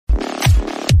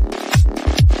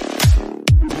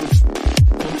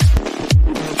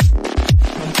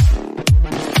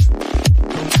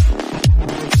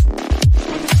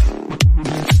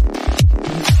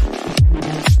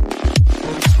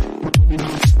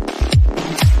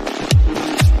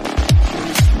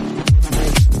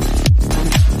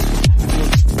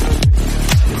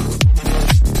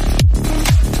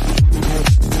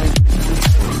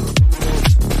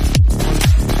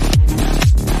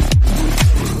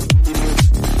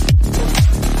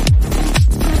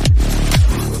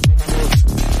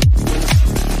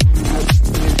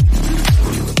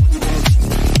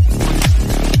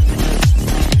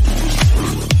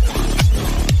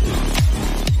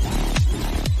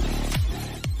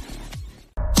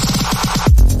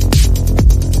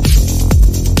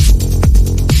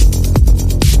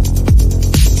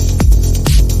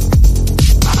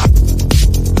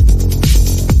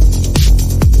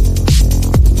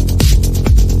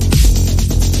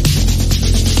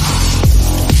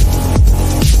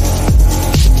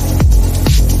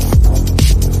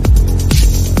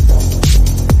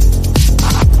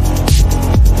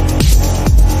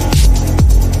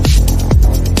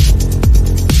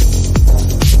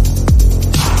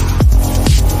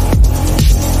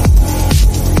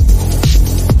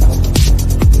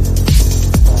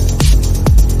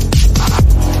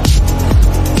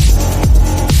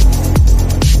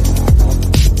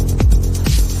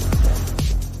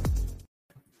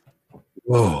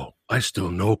Oh, I still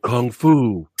know Kung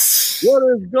Fu.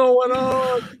 What is going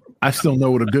on? I still know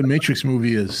what a good Matrix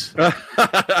movie is. I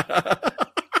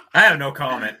have no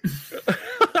comment.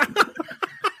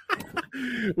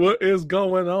 What is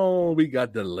going on? We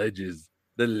got the legends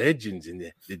in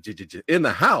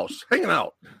the house, hanging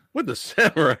out with the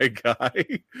samurai guy.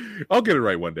 I'll get it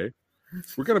right one day.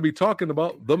 We're going to be talking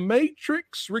about the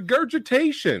Matrix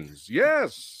regurgitations.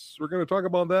 Yes, we're going to talk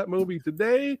about that movie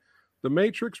today. The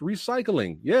Matrix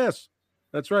recycling. Yes,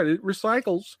 that's right. It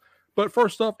recycles. But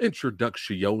first off,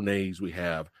 introducciones. We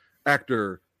have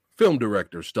actor, film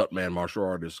director, stuntman, martial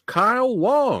artist Kyle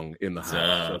Wong in the house.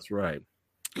 That's right.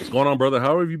 What's going on, brother?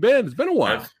 How have you been? It's been a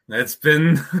while. It's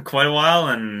been quite a while,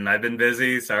 and I've been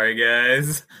busy. Sorry,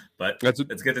 guys. But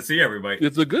it's good to see everybody.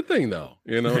 It's a good thing, though.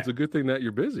 You know, it's a good thing that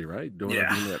you're busy, right? Doing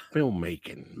that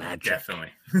filmmaking magic.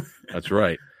 Definitely. That's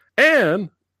right. And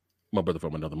my brother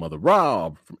from another mother,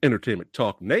 Rob, from Entertainment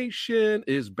Talk Nation,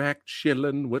 is back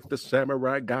chilling with the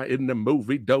samurai guy in the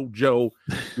movie dojo.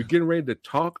 We're getting ready to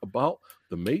talk about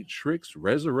the Matrix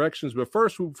Resurrections. But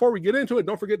first, before we get into it,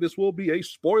 don't forget this will be a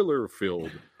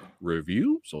spoiler-filled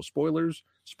review. So spoilers.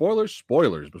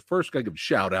 But first, gotta give a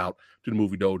shout out to the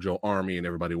Movie Dojo Army and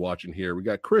everybody watching here. We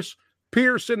got Chris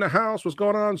Pierce in the house. What's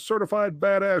going on? Certified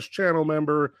Badass channel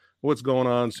member. What's going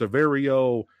on?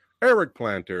 Severio, Eric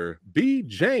Planter, B.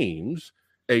 James,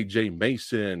 AJ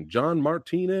Mason, John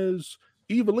Martinez,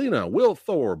 Evelina, Will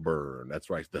Thorburn. That's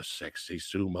right, the sexy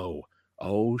sumo.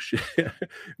 Oh shit. And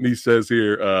he says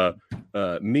here,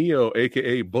 Neo,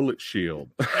 aka Bullet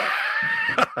Shield.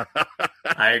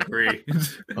 I agree.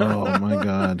 Oh my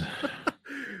god.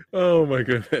 Oh my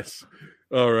goodness.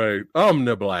 All right.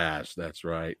 Omniblast. That's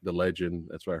right. The legend.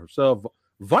 That's right. Herself.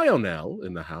 Vionel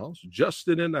in the house.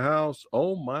 Justin in the house.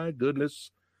 Oh my goodness.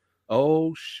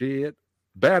 Oh shit.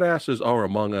 Badasses are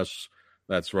among us.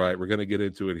 That's right. We're going to get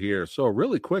into it here. So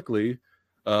really quickly,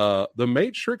 The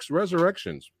Matrix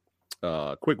Resurrections.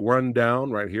 Quick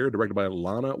rundown right here, directed by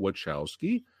Lana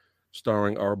Wachowski,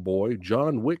 starring our boy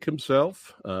John Wick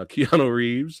himself, Keanu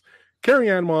Reeves,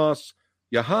 Carrie-Anne Moss,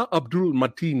 Yahya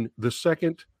Abdul-Mateen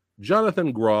II,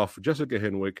 Jonathan Groff, Jessica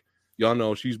Henwick, y'all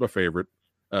know she's my favorite,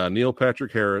 Neil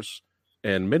Patrick Harris,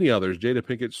 and many others, Jada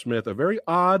Pinkett Smith. A very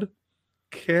odd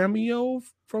cameo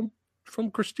from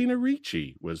Christina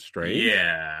Ricci was strange.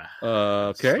 Yeah.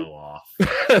 Okay. So off.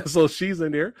 So she's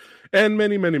in there, and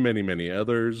many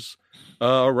others.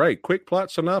 All right, quick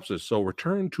plot synopsis. So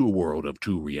return to a world of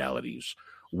two realities.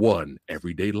 One,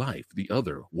 everyday life. The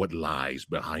other, what lies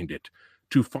behind it.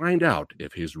 To find out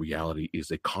if his reality is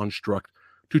a construct,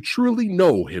 to truly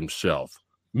know himself,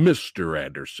 Mr.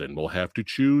 Anderson will have to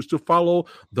choose to follow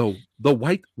the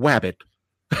white wabbit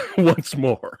once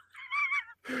more.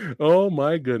 Oh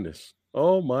my goodness.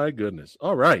 All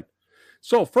right.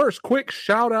 So first, quick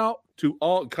shout out to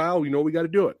all. Kyle, you know we got to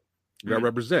do it. You got to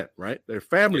represent, right? They're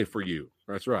family for you.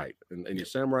 That's right. And your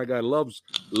samurai guy loves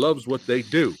what they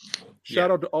do.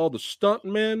 Shout out to all the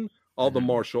stuntmen, all the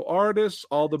martial artists,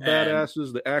 all the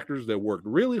badasses, the actors that worked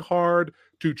really hard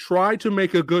to try to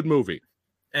make a good movie.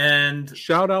 And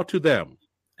shout out to them.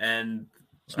 And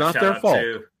it's not their fault.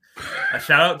 A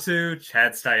shout out to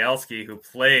Chad Stahelski, who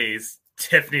plays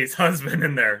Tiffany's husband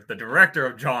in there, the director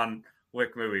of John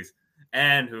Wick movies,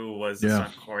 and who was the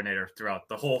stunt coordinator throughout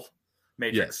the whole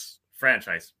Matrix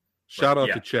franchise. Shout out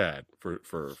to Chad for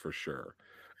sure.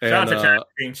 And, shout out to Chad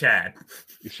being Chad.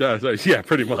 Yeah,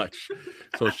 pretty much.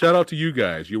 So shout out to you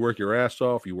guys. You work your ass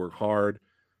off. You work hard,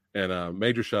 and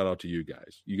major shout out to you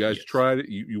guys. You guys tried.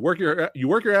 You work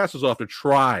your asses off to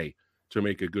try to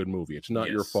make a good movie. It's not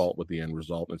your fault with the end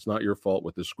result. It's not your fault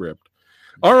with the script.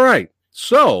 All right.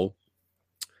 So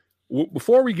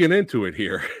before we get into it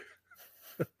here,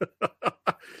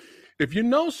 if you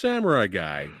know Samurai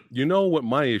Guy, you know what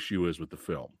my issue is with the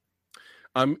film.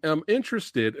 I'm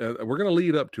interested. We're going to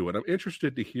lead up to it. I'm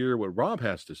interested to hear what Rob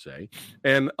has to say.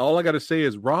 And all I got to say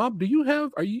is, Rob, do you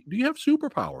have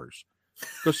superpowers?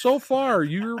 Because so far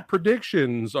your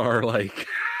predictions are like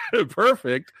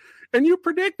perfect, and you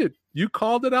predicted. You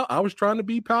called it out. I was trying to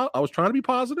be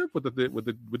positive with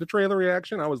the trailer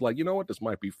reaction. I was like, you know what, this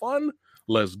might be fun.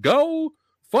 Let's go.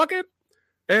 Fuck it.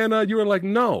 And you were like,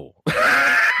 no.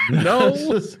 No,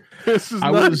 this is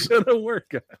not gonna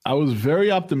work. I was very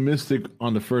optimistic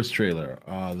on the first trailer.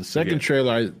 The second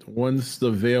trailer, once the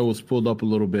veil was pulled up a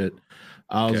little bit,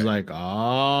 I was like,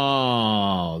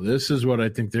 "Oh, this is what I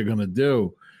think they're gonna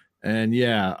do." And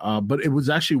but it was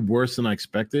actually worse than I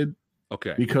expected.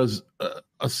 Okay, because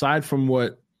aside from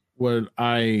what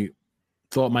I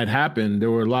thought might happen,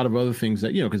 there were a lot of other things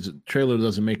that because the trailer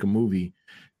doesn't make a movie,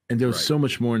 and there was so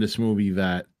much more in this movie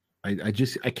that I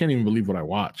can't even believe what I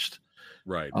watched.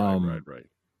 Right.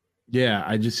 Yeah,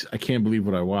 I can't believe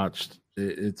what I watched.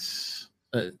 It's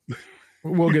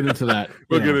we'll get into that.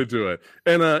 We'll get into it.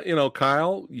 And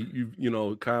Kyle,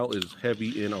 Kyle is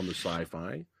heavy in on the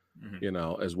sci-fi,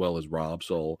 as well as Rob.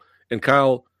 So, and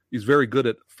Kyle, he's very good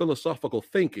at philosophical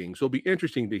thinking. So it'll be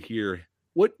interesting to hear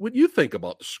what you think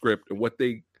about the script and what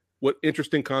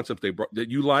interesting concepts they brought that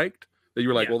you liked, that you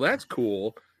were like, well, that's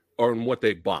cool, or in what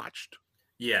they botched.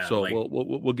 Yeah. So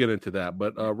we'll get into that.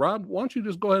 But Rob, why don't you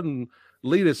just go ahead and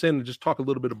lead us in and just talk a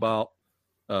little bit about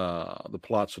the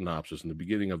plot synopsis in the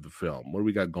beginning of the film. What do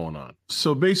we got going on?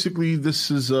 So basically, this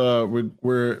is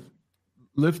we're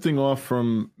lifting off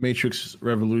from Matrix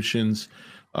Revolutions.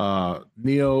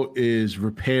 Neo is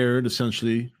repaired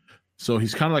essentially, so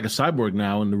he's kind of like a cyborg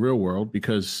now in the real world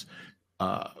because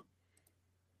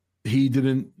he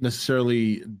didn't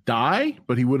necessarily die,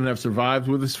 but he wouldn't have survived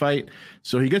with this fight.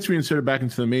 So he gets reinserted back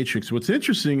into the Matrix. What's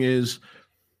interesting is,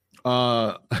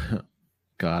 here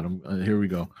we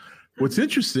go. What's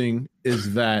interesting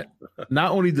is that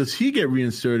not only does he get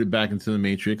reinserted back into the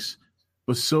Matrix,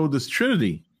 but so does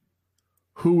Trinity,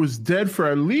 who was dead for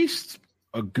at least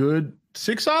a good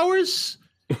 6 hours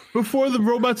before the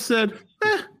robot said,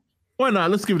 why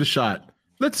not? Let's give it a shot.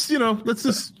 Let's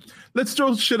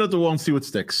throw shit at the wall and see what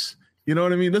sticks. You know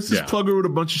what I mean? Let's just plug her with a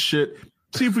bunch of shit,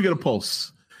 see if we get a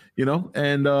pulse,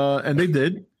 and they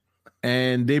did.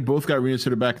 And they both got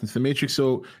reinserted back into the Matrix.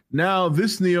 So now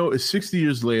this Neo is 60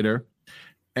 years later,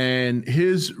 and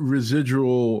his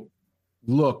residual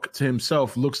look to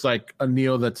himself looks like a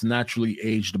Neo that's naturally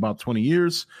aged about 20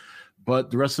 years. But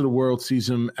the rest of the world sees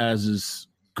him as this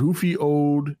goofy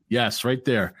old, yes, right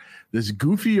there, this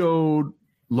goofy old,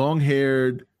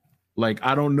 long-haired, like,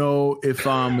 I don't know if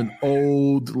I'm an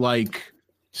old, like,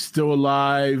 still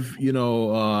alive,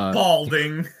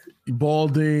 balding,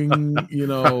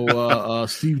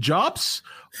 Steve Jobs,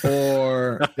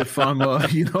 or if I'm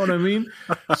you know what I mean?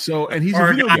 So, and he's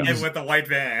a guy with a white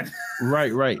van.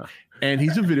 Right. And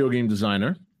he's a video game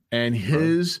designer, and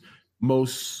his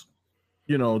most,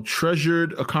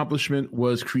 treasured accomplishment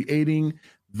was creating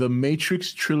the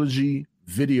Matrix trilogy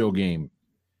video game.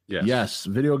 Yes,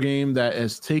 video game that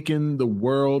has taken the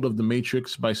world of the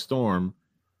Matrix by storm.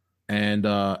 And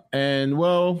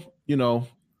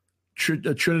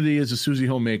Trinity is a Susie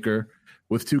homemaker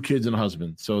with 2 kids and a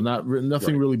husband, so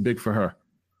nothing really big for her.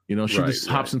 She just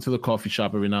hops into the coffee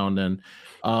shop every now and then.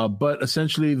 But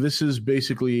essentially, this is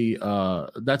basically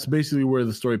that's basically where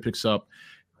the story picks up,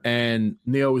 and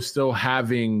Neo is still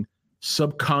having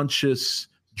subconscious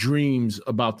dreams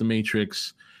about the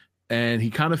Matrix, and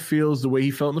he kind of feels the way he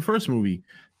felt in the first movie.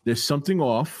 There's something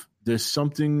off. There's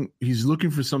something he's looking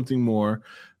for, something more.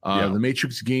 The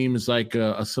Matrix game is like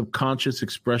a subconscious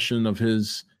expression of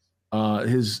his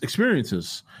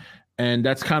experiences, and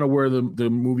that's kind of where the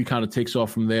movie kind of takes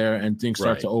off from there, and things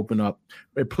start to open up.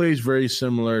 It plays very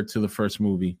similar to the first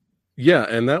movie. Yeah,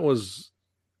 and that was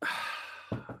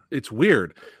it's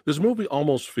weird. This movie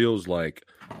almost feels like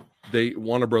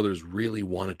Warner Brothers really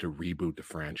wanted to reboot the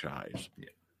franchise. Yeah.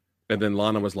 And then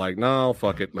Lana was like, "No,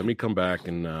 fuck it. Let me come back,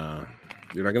 and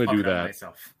you're not going to do that.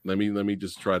 Myself. Let me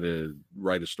just try to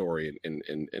write a story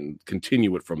and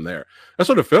continue it from there." That's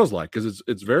what it feels like, because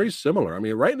it's very similar. I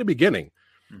mean, right in the beginning,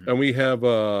 and we have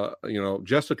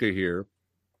Jessica here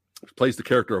plays the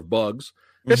character of Bugs.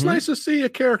 It's nice to see a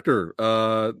character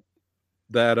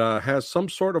that has some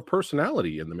sort of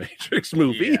personality in the Matrix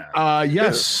movie.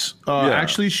 Yes.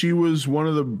 Actually, she was one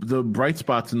of the bright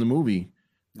spots in the movie.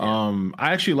 I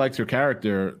actually liked her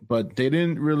character, but they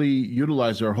didn't really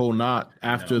utilize her a whole lot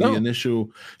after the initial.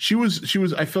 She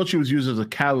was. I felt she was used as a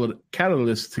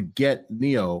catalyst to get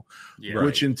Neo,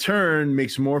 which in turn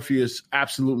makes Morpheus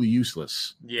absolutely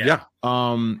useless.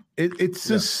 It's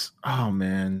just, oh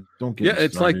man, don't get.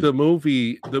 It's like the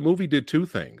movie. The movie did 2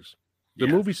 things. The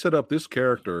movie set up this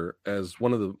character as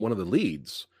one of the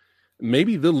leads,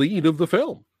 maybe the lead of the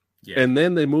film, and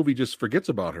then the movie just forgets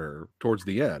about her towards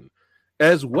the end.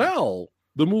 As well,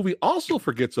 the movie also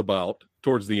forgets about,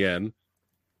 towards the end,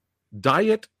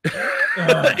 Diet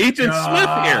Agent Smith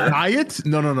here. Diet?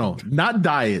 No. Not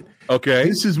Diet. Okay.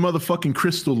 This is motherfucking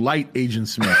Crystal Light Agent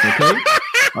Smith, okay?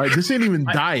 All right, this ain't even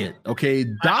Diet, okay?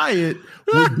 Diet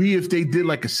would be if they did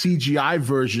like a CGI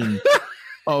version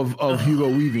of Hugo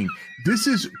Weaving. This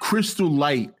is Crystal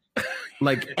Light,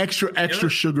 like extra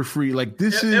sugar-free. Like,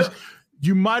 this is,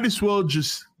 you might as well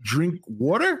just drink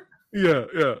water. Yeah.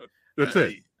 That's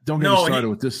it. Don't get me started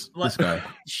with this guy.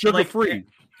 Sugar free.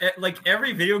 Like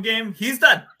every video game, he's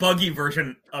that buggy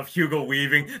version of Hugo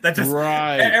Weaving that just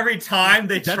every time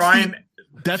they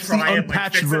that's the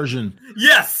unpatched version.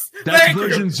 Yes. That's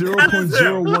version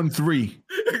 0.013.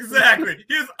 Exactly. Exactly.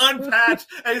 He was unpatched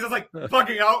and he's just like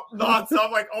bugging out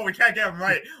nonstop. Like, oh, we can't get him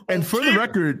right. And for the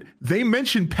record, they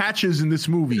mentioned patches in this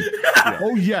movie. Yeah.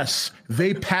 Oh, yes.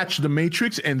 They patched the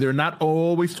Matrix, and they're not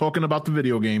always talking about the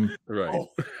video game. Right. Oh.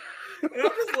 And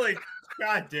I'm just like,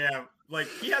 God damn. Like,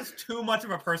 he has too much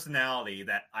of a personality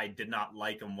that I did not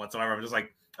like him whatsoever. I'm just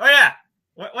like, oh, yeah.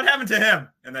 What happened to him?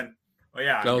 And then, oh,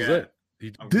 yeah. That was it.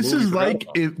 This is like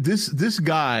if this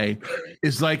guy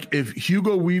is like if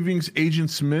Hugo Weaving's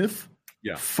Agent Smith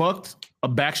fucked a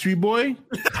Backstreet Boy,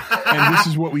 and this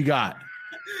is what we got.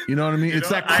 You know what I mean? It's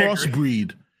that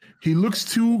crossbreed. He looks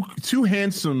too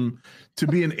handsome to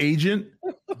be an agent,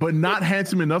 but not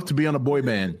handsome enough to be on a boy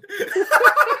band.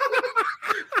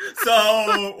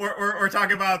 So we're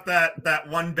talking about that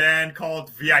one band called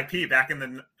VIP back in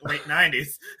the late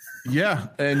 90s. Yeah,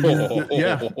 and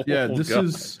this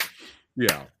is.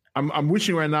 Yeah, I'm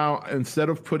wishing right now instead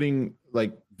of putting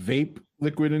like vape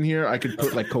liquid in here, I could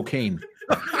put like cocaine.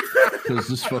 Because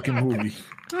this fucking movie.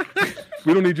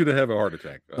 We don't need you to have a heart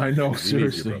attack. I know,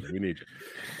 seriously. We need you.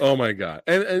 Oh my god!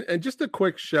 And just a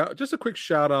quick shout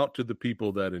out to the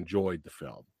people that enjoyed the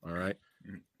film. All right.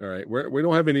 We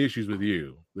don't have any issues with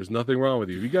you. There's nothing wrong with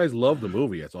you. If you guys love the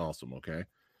movie, it's awesome. Okay,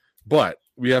 but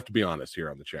we have to be honest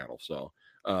here on the channel. So.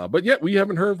 But yet we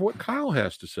haven't heard what Kyle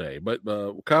has to say. But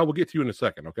Kyle, we'll get to you in a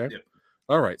second, okay? Yep.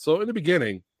 All right. So in the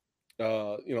beginning,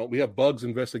 we have Bugs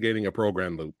investigating a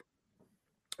program loop,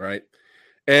 right?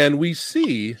 And we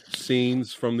see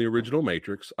scenes from the original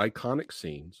Matrix, iconic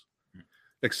scenes,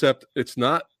 except it's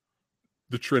not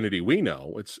the Trinity we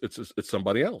know. It's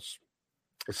somebody else.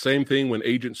 The same thing when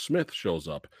Agent Smith shows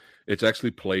up. It's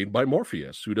actually played by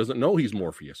Morpheus, who doesn't know he's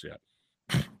Morpheus yet.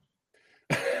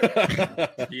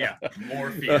 Yeah,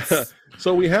 Morpheus.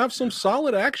 So we have some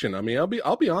solid action. I mean,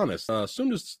 I'll be honest. As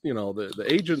soon as the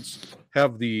agents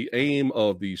have the aim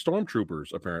of the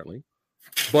stormtroopers, apparently,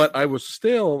 but I was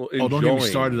still enjoying. Oh, don't get me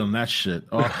started on that shit.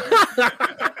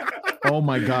 Oh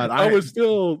my god, I was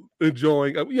still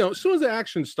enjoying. As soon as the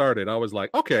action started, I was like,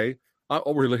 okay,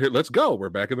 we're here. Let's go. We're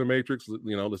back in the Matrix.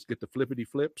 Let's get the flippity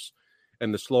flips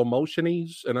and the slow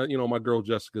motionies. And my girl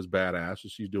Jessica's badass, so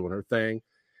she's doing her thing.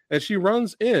 And she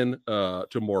runs in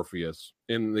to Morpheus,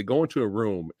 and they go into a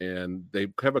room, and they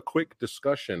have a quick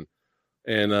discussion.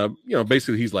 And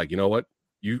basically, he's like, you know what,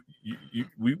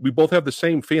 we both have the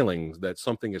same feelings that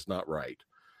something is not right,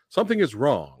 something is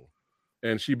wrong.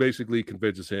 And she basically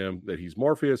convinces him that he's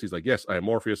Morpheus. He's like, yes, I am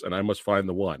Morpheus, and I must find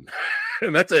the one.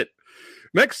 And that's it.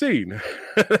 Next scene,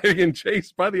 they get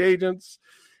chased by the agents,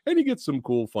 and you get some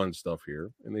cool, fun stuff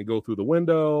here. And they go through the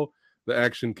window. The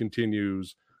action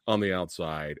continues on the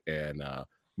outside, and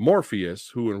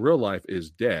Morpheus, who in real life is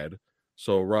dead.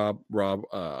 So Rob,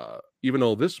 even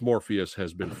though this Morpheus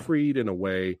has been freed in a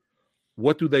way,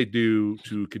 what do they do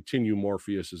to continue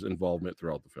Morpheus's involvement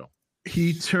throughout the film?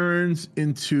 He turns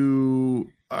into.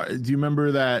 Do you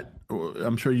remember that?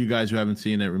 I'm sure you guys who haven't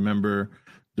seen it remember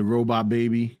the robot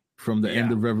baby from the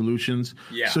end of Revolutions.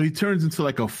 Yeah. So he turns into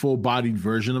like a full-bodied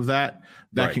version of that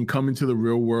can come into the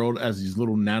real world as these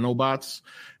little nanobots.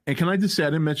 And can I just say, I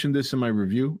didn't mention this in my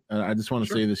review. I just want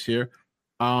to say this here.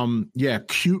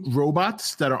 Cute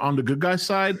robots that are on the good guy's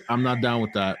side. I'm not down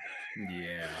with that.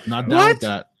 Yeah. Not down with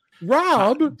that.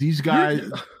 Rob, these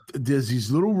guys, there's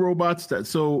these little robots that.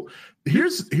 So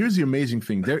here's the amazing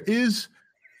thing. There is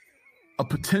a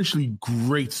potentially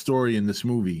great story in this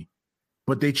movie,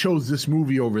 but they chose this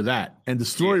movie over that. And the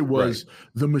story was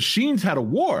the machines had a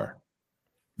war.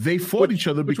 They fought each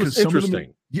other because some of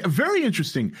them. Yeah, very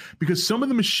interesting, because some of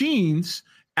the machines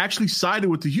actually sided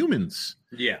with the humans.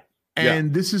 Yeah.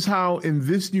 And this is how in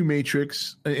this new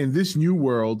Matrix, in this new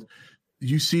world,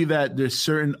 you see that there's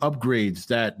certain upgrades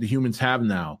that the humans have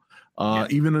now.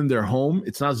 Even in their home,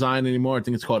 it's not Zion anymore. I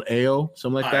think it's called AO,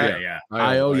 something like that.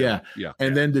 IO, yeah.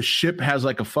 And then the ship has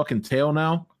like a fucking tail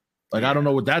now. Like, I don't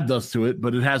know what that does to it,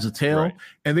 but it has a tail. Right.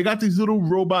 And they got these little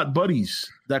robot buddies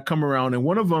that come around. And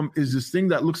one of them is this thing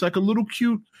that looks like a little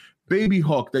cute baby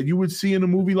hawk that you would see in a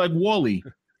movie like WALL-E.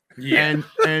 Yeah.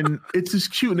 And it's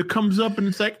just cute. And it comes up and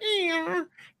it's like, ew,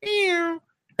 ew.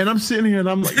 And I'm sitting here and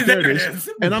I'm like, there it is.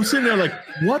 And I'm sitting there like,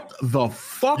 what the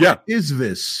fuck is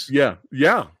this? Yeah.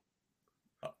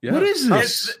 What is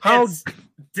this? It's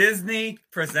Disney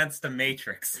presents The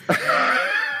Matrix.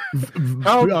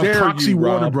 How dare Proxy you,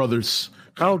 Warner Rob? Brothers.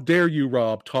 How dare you,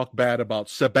 Rob, talk bad about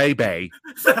Sabebe?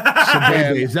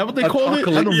 Is that what they call it?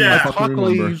 I don't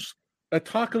know.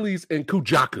 Atakalis and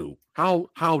Kujaku.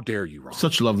 How dare you, Rob?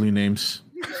 Such lovely names.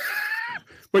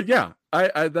 But yeah,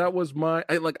 I that was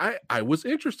I was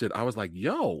interested. I was like,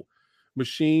 yo,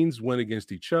 machines went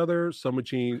against each other. Some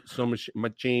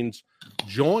machines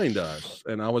joined us,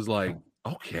 and I was like,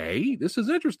 okay, this is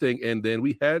interesting. And then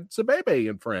we had Sabebe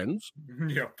and friends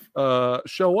Yep.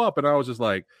 show up, and I was just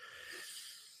like,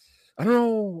 I don't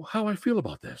know how I feel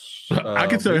about this. I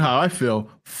can tell you how I feel.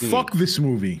 Fuck this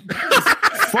movie.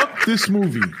 Fuck this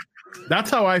movie. That's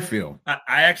how I feel.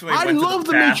 I love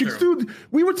the Matrix, dude.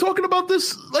 We were talking about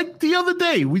this like the other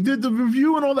day. We did the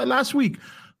review and all that last week.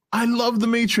 I love the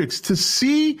Matrix. To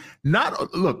see,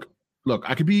 look,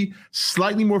 I could be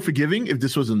slightly more forgiving if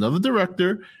this was another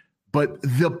director, but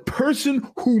the person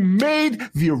who made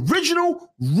the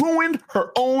original ruined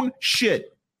her own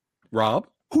shit. Rob?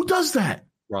 Who does that?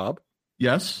 Rob?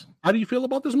 Yes? How do you feel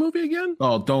about this movie again?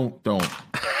 Oh, don't.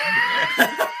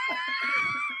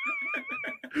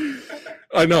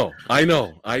 I know.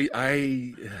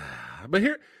 But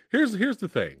here's the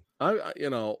thing.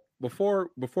 I before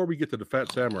we get to the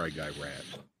Fat Samurai guy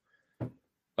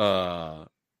rant,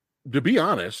 to be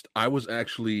honest, I was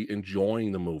actually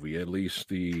enjoying the movie, at least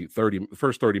the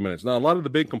first 30 minutes. Now, a lot of the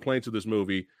big complaints of this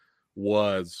movie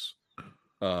was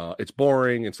it's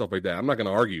boring and stuff like that. I'm not going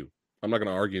to argue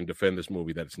and defend this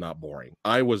movie that it's not boring.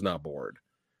 I was not bored.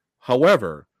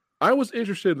 However, I was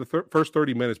interested in the first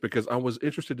 30 minutes because I was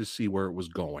interested to see where it was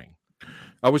going.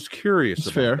 I was curious.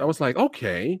 Fair. I was like,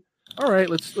 okay, all right,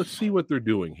 let's see what they're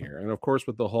doing here. And of course,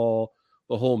 with the whole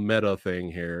meta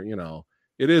thing here,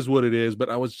 it is what it is.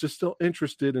 But I was just still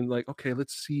interested in like, okay,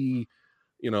 let's see,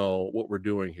 what we're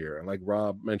doing here. And like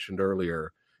Rob mentioned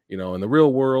earlier, in the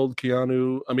real world, in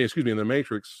the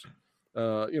Matrix,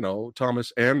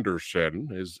 Thomas Anderson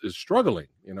is struggling.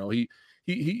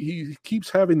 He keeps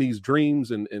having these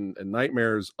dreams and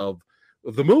nightmares of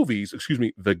the movies,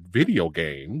 the video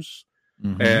games.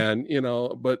 Mm-hmm.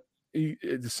 And, but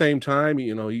at the same time,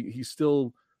 he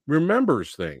still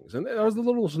remembers things. And there was a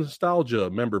little nostalgia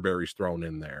member berries thrown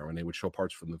in there when they would show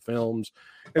parts from the films.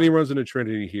 And he runs into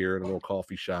Trinity here in a little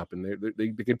coffee shop, and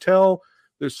they can tell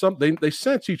there's something. They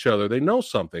sense each other. They know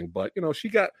something, but she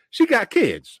got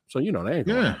kids, so they ain't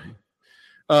going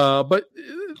on. But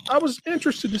I was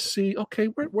interested to see, okay,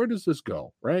 where does this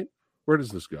go, right? Where does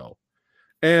this go?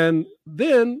 And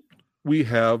then we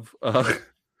have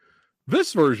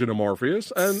this version of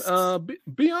Morpheus, and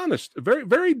be honest, very,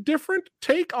 very different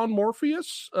take on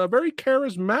Morpheus, very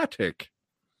charismatic,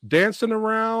 dancing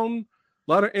around,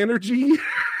 a lot of energy.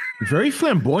 Very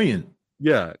flamboyant.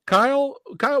 Yeah. Kyle,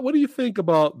 what do you think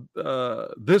about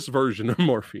this version of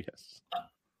Morpheus?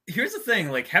 Here's the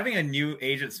thing, like having a new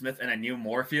Agent Smith and a new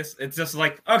Morpheus, it's just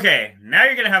like, okay, now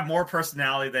you're going to have more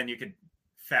personality than you could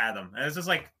fathom. And it's just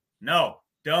like, no,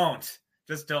 don't.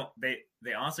 Just don't.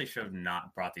 They honestly should have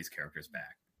not brought these characters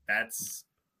back. That's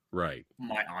right.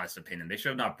 My honest opinion. They should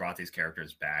have not brought these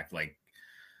characters back. Like,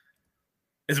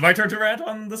 is it my turn to rant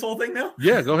on this whole thing now?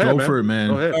 Yeah, go ahead, man. Go for it, man.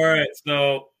 Go ahead. All right,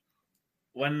 so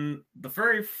when the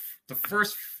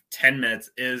first 10 minutes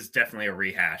is definitely a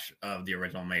rehash of the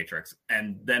original Matrix.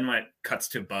 And then when it cuts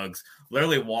to Bugs,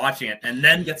 literally watching it and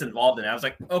then gets involved in it, I was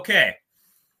like, okay,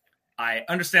 I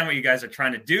understand what you guys are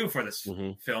trying to do for this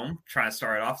film, trying to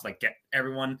start it off, like get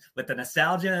everyone with the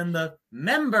nostalgia and the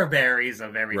member berries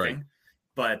of everything. Right.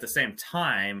 But at the same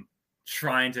time,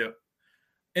 trying to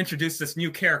introduce this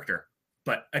new character.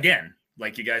 But again,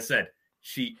 like you guys said,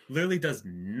 she literally does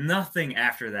nothing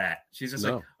after that. She's just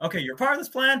like, okay, you're part of this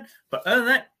plan, but other than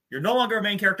that, you're no longer a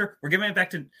main character. We're giving it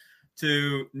back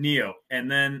to Neo.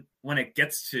 And then when it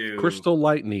gets to Crystal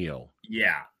Light Neo.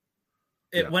 Yeah.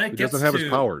 When it gets doesn't have his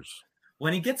powers.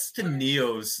 When he gets to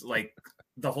Neo's, like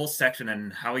the whole section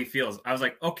and how he feels, I was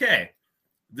like, okay,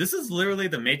 this is literally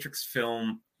the Matrix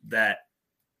film that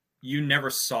you never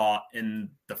saw in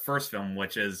the first film,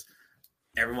 which is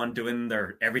everyone doing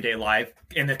their everyday life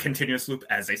in a continuous loop,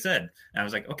 as they said. And I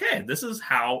was like, okay, this is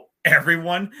how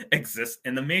everyone exists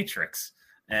in the Matrix.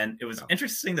 And it was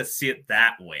interesting to see it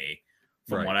that way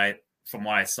from what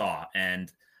I saw.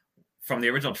 And from the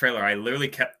original trailer, I literally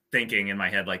kept thinking in my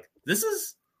head, like, this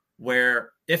is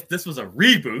where if this was a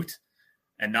reboot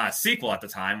and not a sequel at the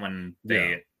time when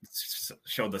they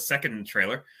showed the second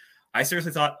trailer, I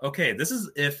seriously thought, okay, this is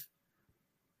if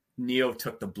Neo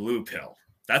took the blue pill.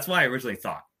 That's what I originally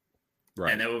thought.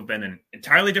 Right. And it would have been an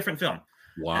entirely different film.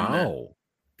 Wow.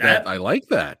 I like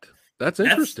that. That's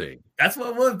interesting. That's what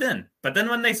it would have been. But then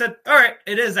when they said, all right,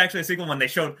 it is actually a sequel, when they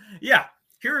showed,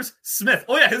 here's Smith.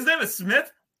 Oh, yeah, his name is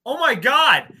Smith? Oh, my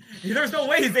God. There's no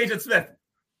way he's Agent Smith.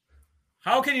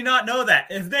 How can you not know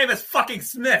that? His name is fucking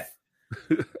Smith.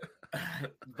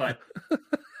 But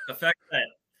the fact that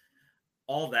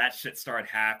all that shit started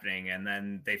happening and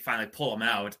then they finally pull him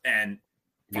out and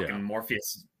fucking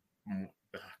Morpheus...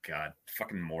 Oh, God,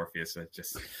 fucking Morpheus.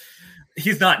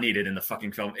 He's not needed in the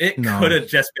fucking film. It could have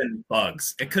just been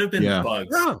Bugs. It could have been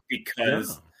Bugs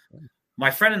because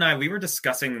my friend and I, we were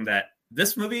discussing that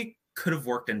this movie could have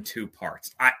worked in 2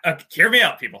 parts. Hear me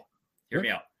out, people. Hear me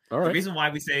out. All right. The reason why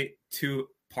we say 2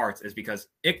 parts is because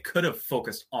it could have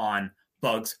focused on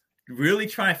Bugs really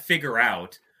trying to figure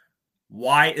out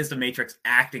why is the Matrix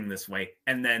acting this way,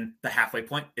 and then the halfway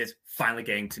point is finally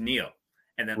getting to Neo,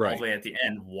 and then all the way at the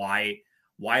end, why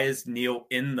is Neo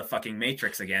in the fucking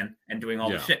Matrix again and doing all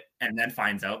the shit, and then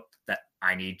finds out that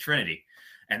I need Trinity,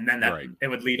 and then that it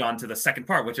would lead on to the second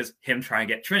part, which is him trying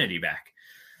to get Trinity back.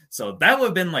 So that would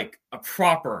have been like a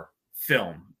proper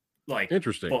film, like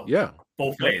interesting,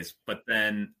 both ways. But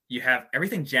then you have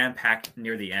everything jam packed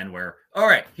near the end, where all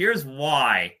right, here's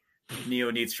why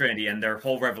Neo needs Trinity, and their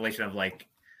whole revelation of like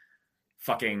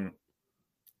fucking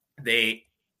the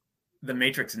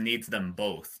Matrix needs them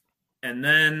both. And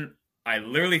then I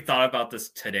literally thought about this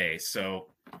today. So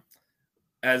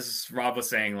as Rob was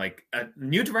saying, like a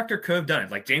new director could have done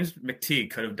it. Like James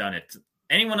McTeague could have done it.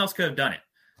 Anyone else could have done it.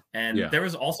 And there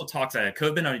was also talks that it could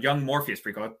have been a young Morpheus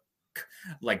prequel,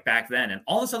 like back then, and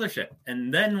all this other shit.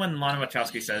 And then when Lana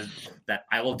Wachowski says that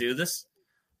I will do this,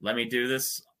 let me do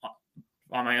this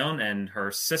on my own, and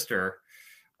her sister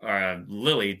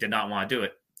Lily did not want to do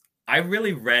it. I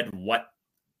really read what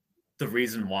the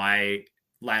reason why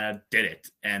Lana did it,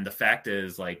 and the fact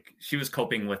is, like, she was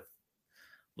coping with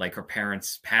like her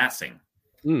parents passing,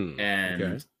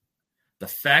 and the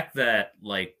fact that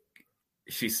like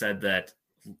she said that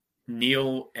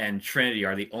Neo and Trinity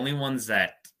are the only ones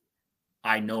that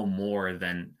I know more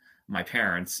than my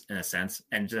parents, in a sense,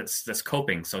 and just this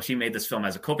coping. So she made this film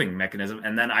as a coping mechanism,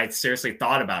 and then I seriously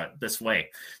thought about it this way.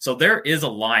 So there is a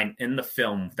line in the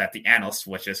film that the analyst,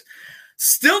 which is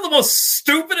still the most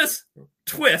stupidest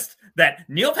twist, that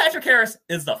Neil Patrick Harris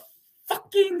is the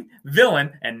fucking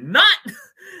villain and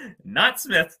not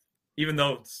Smith, even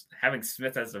though having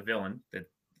Smith as a villain, it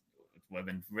would have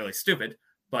been really stupid.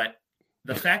 But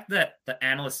the fact that the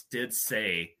analyst did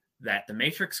say that the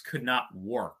Matrix could not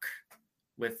work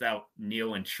without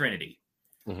Neo and Trinity,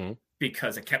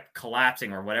 because it kept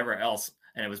collapsing or whatever else,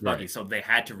 and it was buggy. So they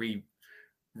had to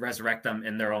resurrect them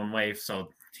in their own way. So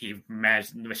he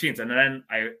managed the machines. And then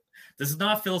this is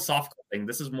not a philosophical thing.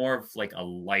 This is more of like a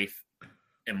life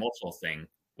emotional thing,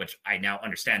 which I now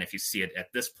understand if you see it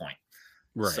at this point.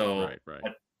 But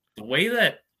the way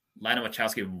that Lana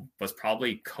Wachowski was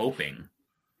probably coping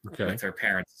with her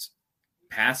parents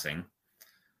passing,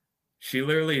 she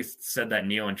literally said that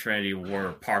Neo and Trinity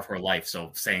were part of her life. So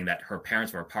saying that her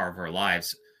parents were a part of her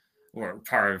lives, or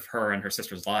part of her and her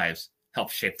sister's lives,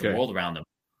 helped shape the world around them.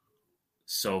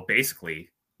 So basically,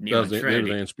 Neo and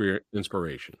Trinity,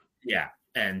 inspiration. Yeah,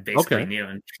 and basically Neo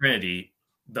and Trinity,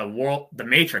 the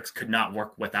Matrix could not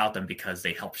work without them because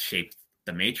they helped shape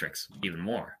the Matrix even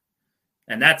more.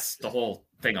 And that's the whole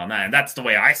thing on that. And that's the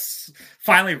way I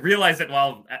finally realized it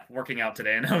while working out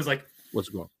today. And I was like, what's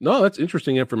going on? No, that's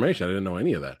interesting information. I didn't know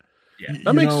any of that. Yeah,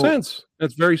 that makes sense.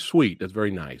 That's very sweet. That's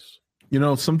very nice.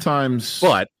 Sometimes,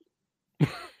 but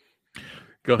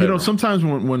go ahead. Sometimes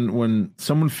when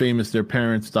someone famous, their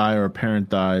parents die or a parent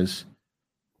dies,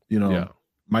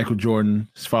 Michael Jordan,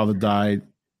 his father died,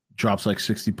 drops like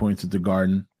 60 points at the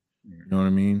Garden. You know what I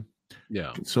mean?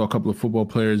 Yeah. Saw a couple of football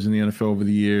players in the NFL over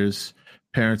the years.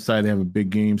 Parents die, they have a big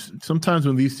game. Sometimes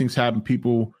when these things happen,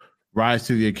 people rise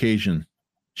to the occasion.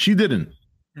 She didn't.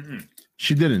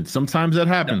 She didn't. Sometimes that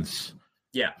happens.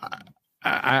 Yeah.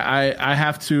 I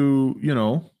have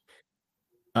to,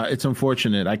 it's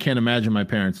unfortunate. I can't imagine my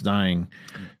parents dying.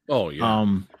 Oh,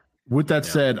 yeah. With that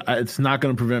said, it's not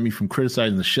going to prevent me from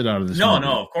criticizing the shit out of this movie.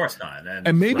 No, of course not.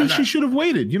 And maybe she should have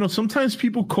waited. Sometimes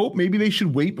people cope. Maybe they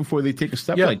should wait before they take a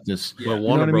step like this. Well, you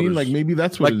know what I mean? Like maybe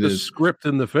that's what it is. Like the script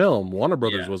in the film, Warner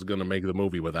Brothers was going to make the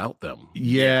movie without them.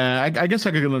 Yeah, I guess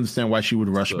I could understand why she would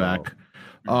rush back.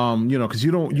 Because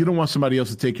you don't want somebody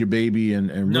else to take your baby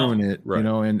and ruin it. Right.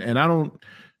 And I don't.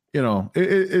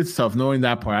 It's tough knowing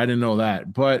that part. I didn't know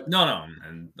that, but no.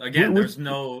 And again, there's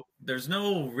no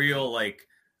real like.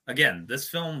 Again, this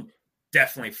film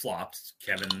definitely flopped.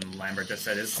 Kevin Lambert just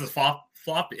said it's a flop.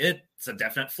 It's a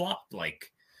definite flop. Like,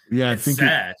 I it's think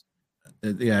sad.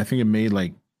 I think it made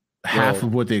like half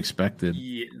of what they expected.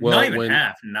 Yeah, not even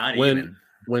half. Not even.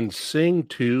 When Sing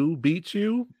 2 beats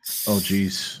you. Oh,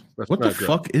 geez. What the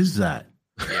fuck is that?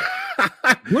 Yeah.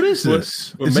 What is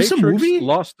this? Is this a movie?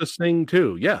 Lost to Sing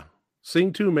 2. Yeah.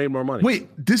 Sing 2 made more money. Wait,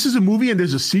 this is a movie and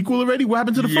there's a sequel already? What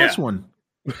happened to the first one?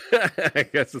 I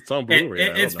guess it's on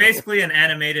Blu-ray. It's basically an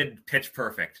animated Pitch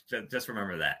Perfect. Just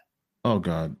remember that. Oh,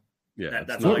 God. Yeah.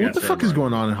 That's what the fuck is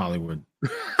going on in Hollywood?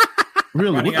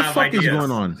 Really? What the fuck is going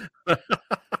on?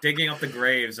 Digging up the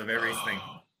graves of everything.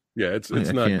 Yeah, it's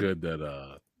not good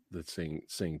that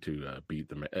sing to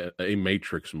beat a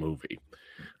Matrix movie.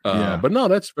 Yeah. But no,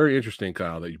 that's very interesting,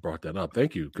 Kyle, that you brought that up.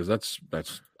 Thank you, because that's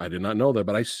I did not know that,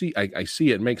 but I see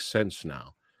it makes sense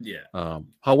now. Yeah.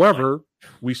 However,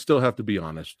 we still have to be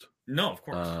honest. No, of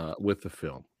course. With the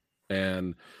film.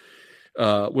 And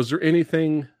was there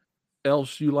anything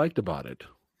else you liked about it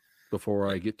before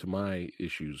I get to my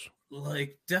issues?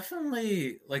 Like,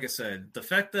 definitely, like I said, the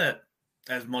fact that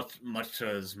as much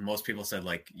as most people said,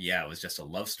 like, yeah, it was just a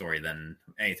love story than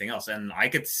anything else. And I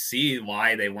could see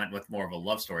why they went with more of a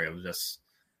love story. It was just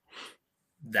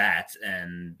that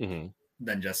and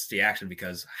than just the action,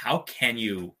 because how can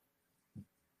you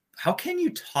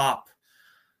top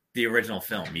the original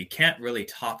film? You can't really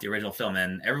top the original film.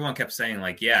 And everyone kept saying,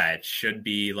 like, yeah, it should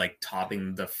be like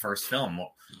topping the first film,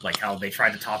 like how they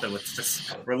tried to top it with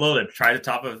just Reloaded, tried to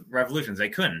top it with Revolutions. They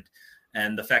couldn't.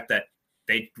 And the fact that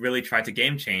they really tried to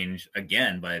game change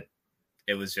again, but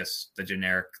it was just the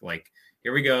generic, like,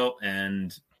 here we go.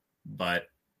 But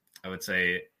I would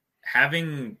say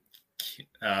having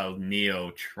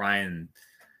Neo try and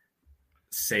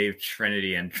save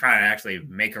Trinity and try to actually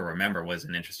make her remember was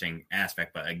an interesting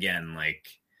aspect. But again, like,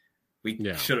 we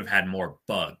should have had more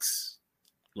bugs,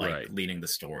 like, leading the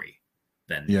story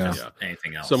than just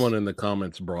anything else. Someone in the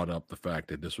comments brought up the fact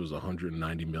that this was a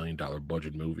 $190 million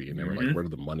budget movie, and they were like, where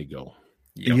did the money go?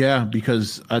 Yep. Yeah,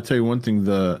 because I'll tell you one thing,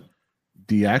 the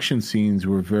action scenes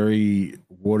were very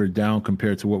watered down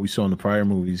compared to what we saw in the prior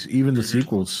movies, even the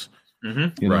sequels.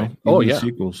 You know, the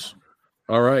sequels.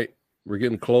 All right. We're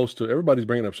getting close to, everybody's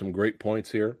bringing up some great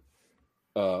points here.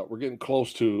 We're getting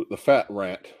close to the fat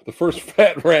rant, the first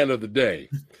fat rant of the day.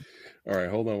 All right,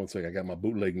 hold on one second. I got my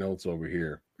bootleg notes over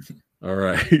here. All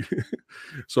right.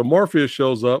 So Morpheus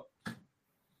shows up,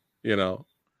 and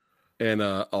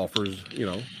offers,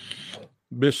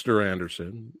 Mr.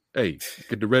 Anderson, hey,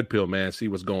 get the red pill, man, see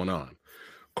what's going on.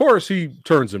 Of course, he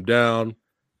turns him down.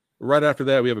 Right after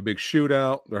that, we have a big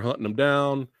shootout. They're hunting him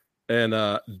down.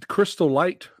 And Crystal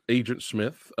Light, Agent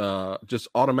Smith, just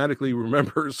automatically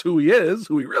remembers who he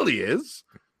really is,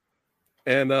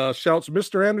 and shouts,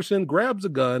 Mr. Anderson, grabs a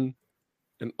gun,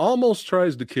 and almost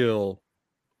tries to kill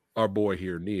our boy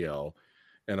here, Neo.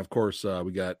 And of course,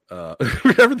 we got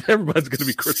everybody's going to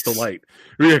be Crystal Light.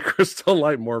 We got Crystal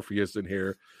Light Morpheus in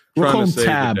here. We'll call him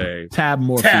Tab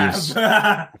Morpheus.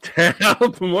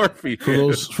 Tab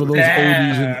Morpheus. For those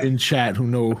oldies in chat who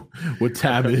know what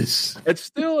Tab is. It's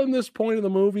still in this point of the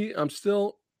movie. I'm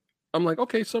like,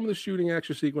 okay, some of the shooting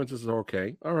action sequences are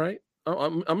okay. All right.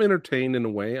 I'm entertained in a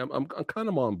way. I'm kind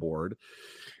of on board.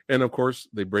 And of course,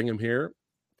 they bring him here.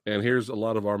 And here's a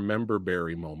lot of our member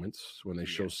berry moments when they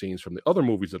show scenes from the other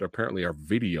movies that apparently are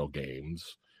video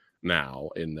games now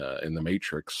in the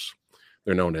Matrix.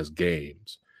 They're known as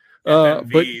games. But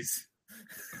he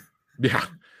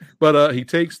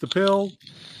takes the pill,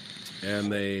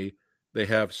 and they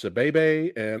have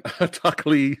Sabebe and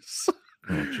Taklis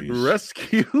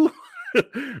rescue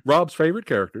Rob's favorite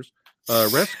characters,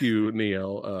 rescue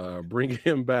Neo, bring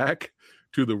him back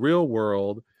to the real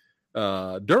world.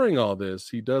 During all this,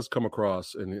 he does come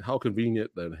across, and how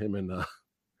convenient that him and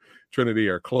Trinity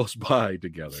are close by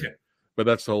together. But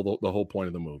that's the whole point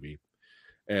of the movie.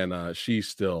 And she's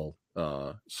still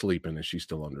sleeping, and she's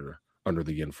still under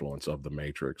the influence of the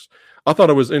Matrix. I thought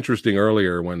it was interesting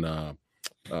earlier when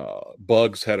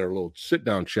Bugs had her little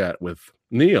sit-down chat with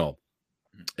Neo,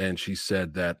 and she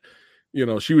said that,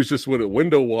 she was just with a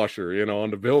window washer,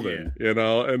 on the building,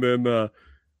 and then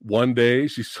one day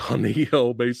she saw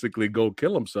Neo basically go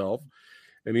kill himself,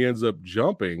 and he ends up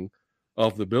jumping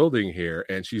off the building here,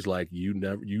 and she's like, you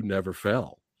never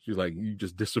fell. She's like, you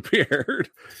just disappeared.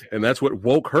 And that's what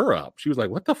woke her up. She was like,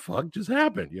 what the fuck just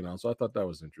happened? So I thought that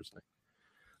was interesting.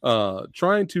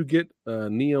 Trying to get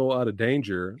Neo out of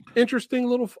danger.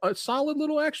 Interesting solid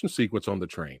little action sequence on the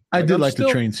train. I did like the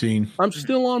train scene. I'm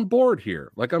still on board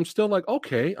here. Like, I'm still like,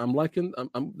 okay, I'm liking,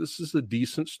 this is a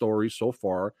decent story so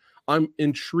far. I'm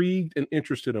intrigued and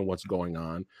interested in what's going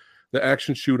on. The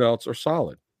action shootouts are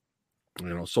solid.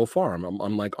 So far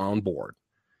I'm like on board.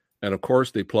 And of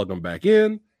course they plug them back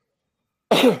in.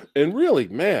 And really,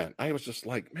 man, I was just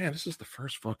like, man, this is the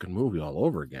first fucking movie all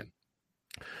over again.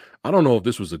 I don't know if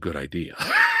this was a good idea.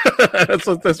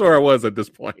 That's where I was at this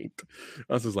point.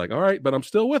 I was just like, all right, but I'm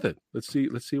still with it. Let's see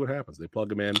what happens. They plug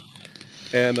him in.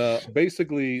 And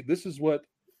basically, this is what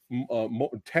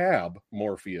Tab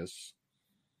Morpheus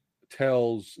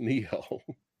tells Neo.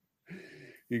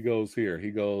 He goes, I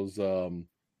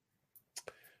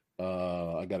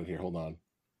got it here. Hold on.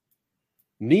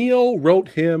 Neo wrote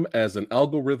him as an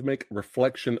algorithmic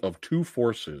reflection of two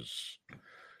forces,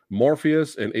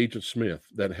 Morpheus and Agent Smith,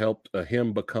 that helped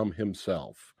him become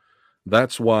himself.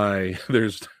 That's why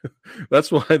there's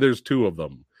two of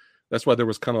them. That's why there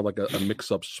was kind of like a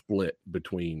mix-up split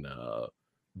between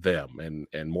them,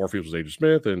 and Morpheus was Agent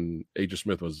Smith, and Agent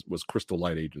Smith was Crystal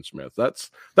Light Agent Smith.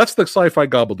 That's the sci-fi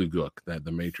gobbledygook that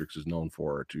the Matrix is known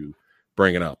for, to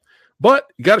bring it up.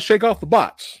 But you got to shake off the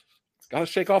bots. Got to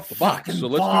shake off the bots. So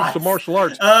let's do some martial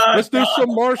arts. Let's do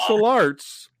some martial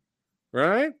arts,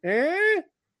 right?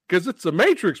 Because it's a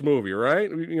Matrix movie, right?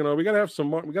 You know, we gotta have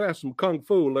some kung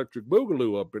fu electric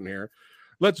boogaloo up in here.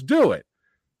 Let's do it.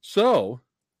 So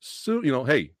you know,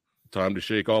 hey, time to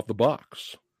shake off the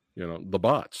box. You know, the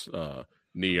bots,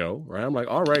 Neo, right? I'm like,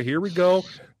 all right, here we go.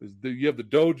 You have the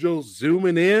dojo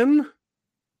zooming in.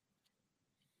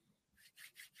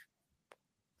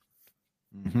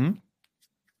 Mm-hmm.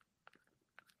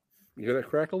 You hear that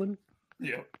crackling?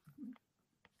 Yeah.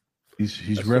 He's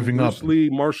revving up. Bruce Lee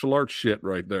martial arts shit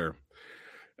right there.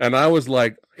 And I was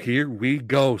like, here we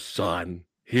go, son.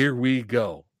 Here we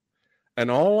go.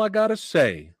 And all I gotta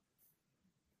say,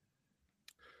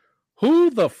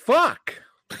 who the fuck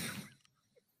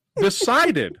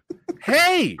decided,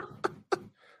 hey,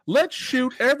 let's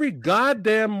shoot every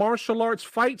goddamn martial arts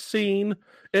fight scene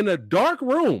in a dark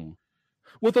room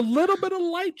with a little bit of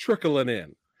light trickling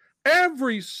in?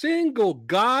 Every single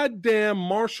goddamn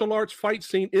martial arts fight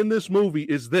scene in this movie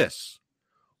is this.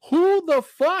 Who the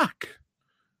fuck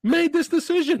made this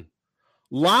decision?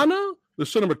 Lana, the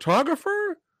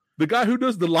cinematographer, the guy who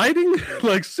does the lighting?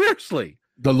 Like, seriously.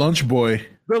 The lunch boy.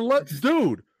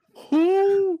 Dude,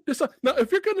 who decided? Now,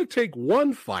 if you're going to take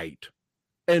one fight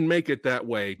and make it that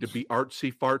way to be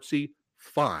artsy-fartsy,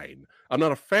 fine. I'm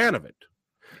not a fan of it.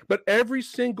 But every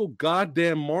single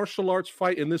goddamn martial arts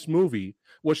fight in this movie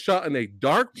was shot in a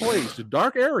dark place, a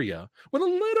dark area, with a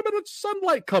little bit of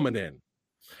sunlight coming in.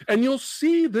 And you'll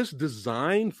see this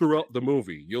design throughout the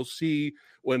movie. You'll see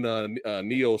when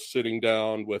Neo's sitting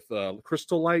down with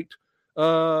Crystal Light,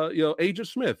 Agent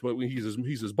Smith.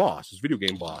 He's his boss, his video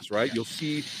game boss, right? You'll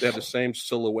see they have the same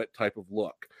silhouette type of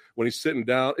look. When he's sitting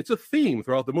down, it's a theme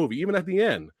throughout the movie, even at the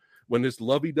end. When this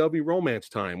lovey-dovey romance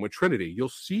time with Trinity, you'll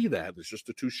see that there's just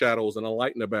the two shadows and a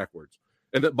light in the backwards,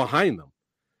 and that behind them,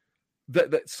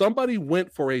 that somebody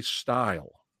went for a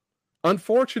style.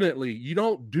 Unfortunately, you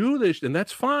don't do this, and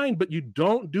that's fine, but you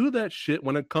don't do that shit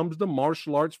when it comes to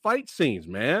martial arts fight scenes,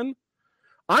 man.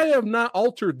 I have not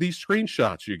altered these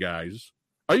screenshots, you guys.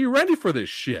 Are you ready for this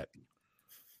shit?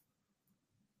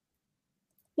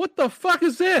 What the fuck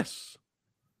is this?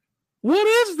 What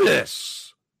is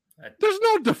this? There's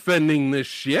no defending this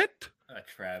shit.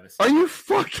 Travis. Are you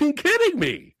fucking kidding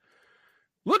me?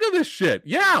 Look at this shit.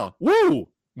 Yeah. Woo.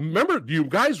 Do you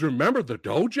guys remember the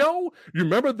dojo? You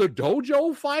remember the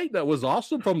dojo fight that was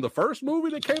awesome from the first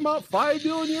movie that came out 5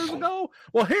 billion years ago?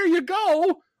 Well, here you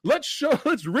go. Let's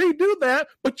redo that,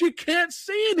 but you can't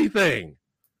see anything.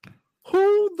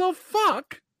 Who the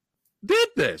fuck did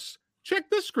this? Check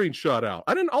this screenshot out.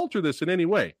 I didn't alter this in any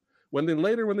way. When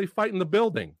they fight in the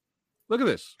building. Look at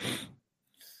this.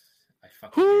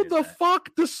 Who the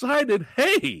fuck decided,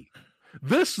 hey,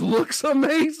 this looks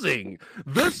amazing.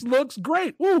 This looks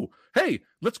great. Ooh, hey,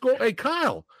 let's go. Hey,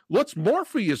 Kyle, what's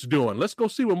Morpheus doing? Let's go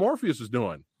see what Morpheus is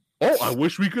doing. Oh, I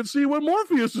wish we could see what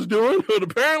Morpheus is doing, but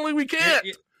apparently we can't.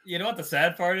 You know what the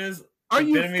sad part is? Are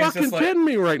you fucking kidding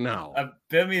me right now? A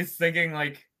bit of me is thinking,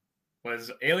 like,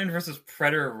 was Alien vs.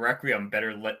 Predator Requiem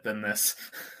better lit than this?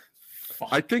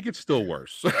 I think it's still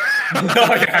worse. No,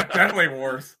 yeah, definitely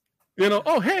worse. You know,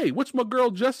 oh, hey, what's my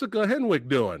girl Jessica Henwick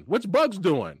doing? What's Bugs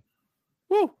doing?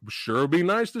 Well, sure be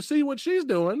nice to see what she's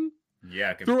doing.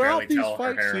 Yeah, I can throughout these tell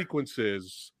fight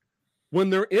sequences, when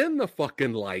they're in the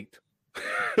fucking light,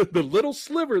 the little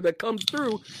sliver that comes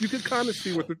through, you can kind of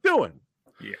see what they're doing.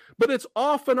 Yeah. But it's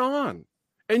off and on.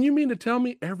 And you mean to tell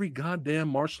me every goddamn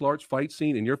martial arts fight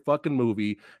scene in your fucking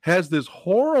movie has this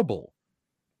horrible,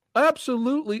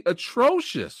 absolutely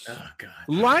atrocious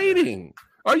lighting?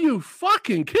 Are you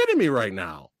fucking kidding me right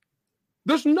now?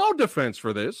 There's no defense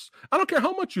for this. I don't care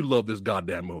how much you love this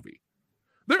goddamn movie.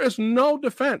 There is no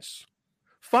defense.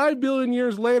 5 billion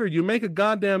years later, you make a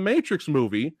goddamn Matrix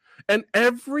movie, and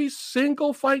every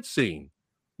single fight scene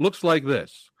looks like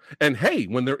this. And hey,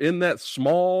 when they're in that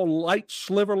small light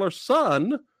sliver of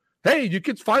sun, hey, you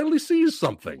can finally see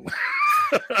something.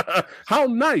 How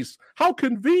nice. How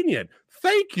convenient.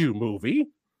 Thank you, movie,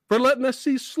 for letting us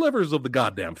see slivers of the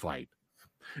goddamn fight.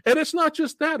 And it's not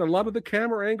just that. A lot of the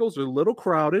camera angles are a little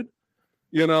crowded.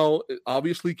 You know,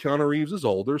 obviously Keanu Reeves is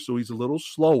older, so he's a little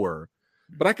slower.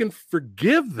 But I can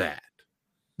forgive that.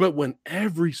 But when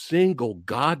every single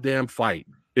goddamn fight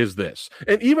is this,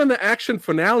 and even the action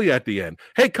finale at the end.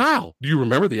 Hey, Kyle, do you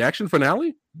remember the action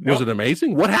finale? Was it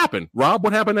amazing? What happened, Rob?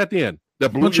 What happened at the end? That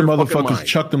blew bunch of your fucking motherfuckers mind?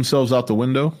 chucked themselves out the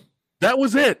window. That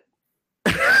was it.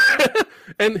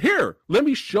 And here, let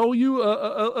me show you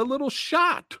a little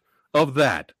shot of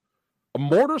that. A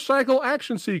motorcycle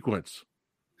action sequence.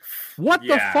 What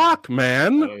the fuck,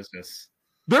 man?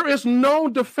 There is no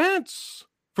defense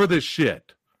for this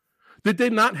shit. Did they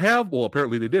not have? Well,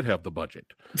 apparently they did have the budget.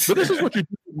 But this is what you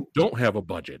don't have a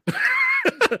budget.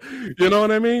 You know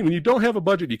what I mean? When you don't have a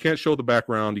budget, you can't show the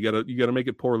background. You gotta make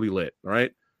it poorly lit, all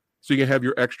right? So you can have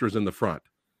your extras in the front.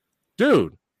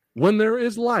 Dude, when there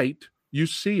is light, you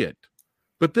see it.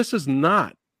 But this is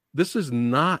not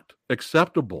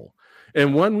acceptable.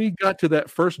 And when we got to that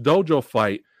first dojo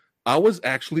fight, I was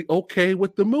actually okay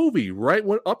with the movie. Right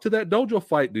when up to that dojo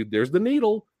fight, dude, there's the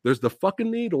needle. There's the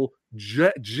fucking needle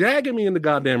jagging me in the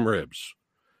goddamn ribs.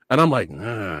 And I'm like,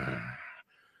 ah.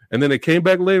 And then it came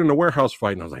back later in the warehouse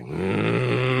fight, and I was like,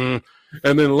 and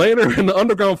then later in the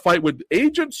underground fight with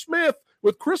Agent Smith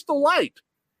with Crystal Light.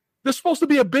 This is supposed to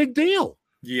be a big deal.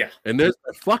 Yeah. And there's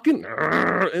the fucking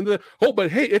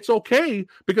but hey, it's okay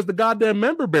because the goddamn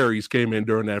member berries came in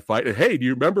during that fight. And hey, do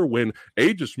you remember when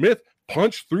Agent Smith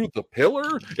punched through the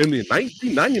pillar in the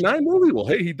 1999 movie? Well,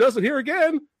 hey, he does it here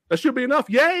again. That should be enough.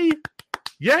 Yay.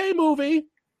 Yay, movie.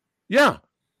 Yeah.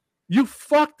 You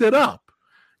fucked it up.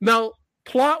 Now,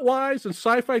 plot-wise and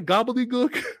sci-fi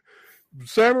gobbledygook,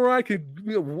 samurai can,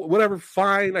 whatever,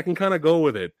 fine. I can kind of go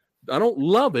with it. I don't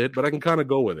love it, but I can kind of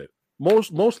go with it.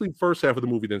 Mostly first half of the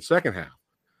movie, then second half.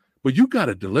 But you got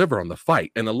to deliver on the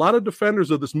fight. And a lot of defenders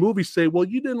of this movie say, well,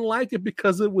 you didn't like it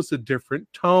because it was a different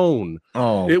tone.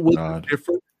 Oh, it was God. a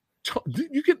different tone.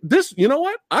 You get this, you know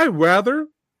what? I'd rather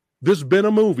this been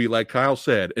a movie, like Kyle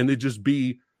said, and it just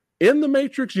be in the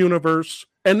Matrix universe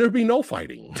and there be no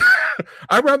fighting.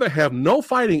 I'd rather have no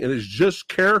fighting and it's just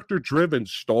character-driven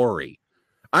story.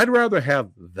 I'd rather have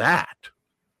that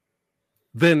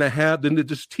than to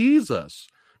just tease us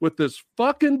with this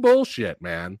fucking bullshit,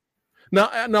 man.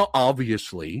 Now,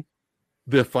 obviously,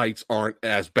 the fights aren't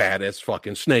as bad as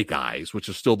fucking Snake Eyes, which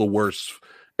is still the worst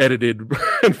edited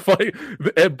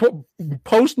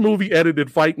post-movie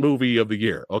edited fight movie of the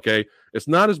year. Okay, it's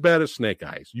not as bad as Snake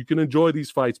Eyes. You can enjoy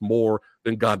these fights more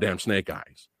than goddamn Snake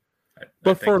Eyes.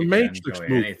 But for a Matrix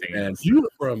movie, man,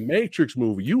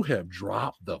 you have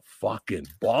dropped the fucking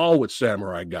ball with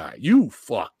Samurai Guy. You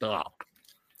fucked up.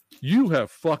 You have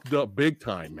fucked up big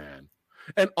time, man.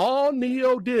 And all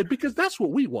Neo did, because that's what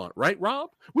we want, right,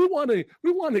 Rob? We want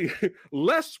a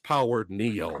less powered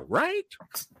Neo, right?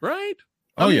 Right?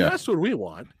 I mean, that's what we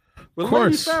want. But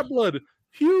Lady Fatblood,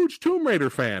 huge Tomb Raider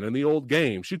fan in the old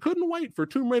game. She couldn't wait for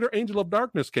Tomb Raider Angel of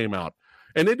Darkness came out.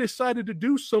 And they decided to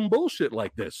do some bullshit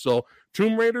like this. So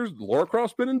Tomb Raider's Lara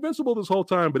Croft's been invincible this whole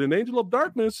time, but in Angel of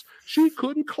Darkness, she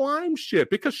couldn't climb shit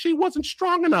because she wasn't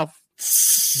strong enough.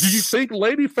 Do you think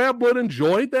Lady Fatblood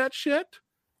enjoyed that shit?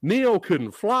 Neo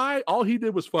couldn't fly. All he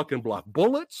did was fucking block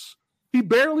bullets. He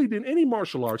barely did any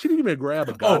martial arts. He didn't even grab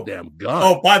a goddamn gun.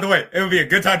 Oh, by the way, it would be a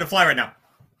good time to fly right now.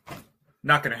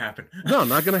 Not going to happen. No,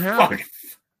 not going to happen.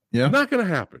 Yeah, not going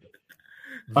to happen.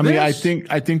 I mean, I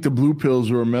think the blue pills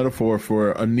were a metaphor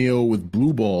for a Neo with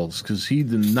blue balls because he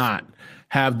did not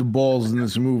have the balls in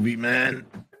this movie, man.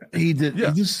 He did. Yeah.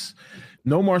 He just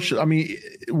no martial. I mean,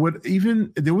 there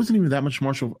wasn't even that much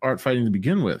martial art fighting to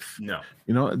begin with.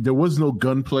 No, there was no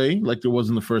gunplay like there was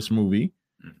in the first movie.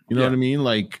 You know what I mean?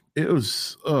 Like it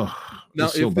was. Now,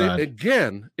 so bad.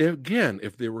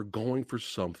 If they were going for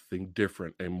something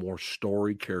different, a more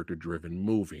story character driven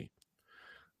movie,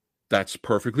 that's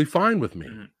perfectly fine with me.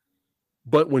 Mm-hmm.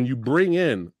 But when you bring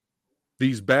in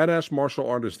these badass martial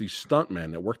artists, these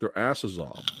stuntmen that work their asses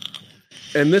off,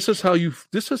 and this is how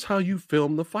you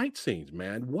film the fight scenes,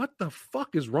 man. What the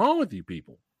fuck is wrong with you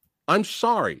people? I'm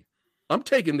sorry. I'm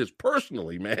taking this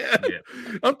personally, man. Yeah.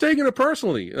 I'm taking it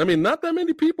personally. I mean, not that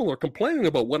many people are complaining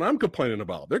about what I'm complaining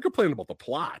about. They're complaining about the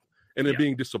plot and it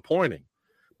being disappointing.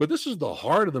 But this is the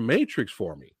heart of the Matrix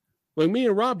for me. Like me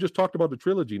and Rob just talked about the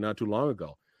trilogy not too long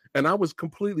ago. And I was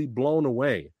completely blown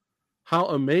away how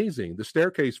amazing the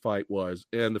staircase fight was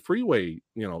and the freeway,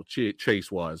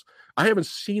 chase was. I haven't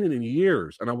seen it in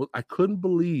years, and I couldn't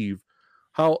believe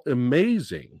how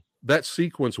amazing that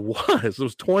sequence was. It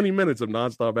was 20 minutes of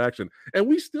nonstop action, and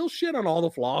we still shit on all the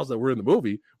flaws that were in the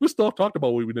movie. We still talked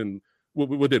about what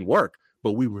didn't work,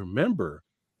 but we remember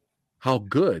how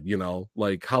good,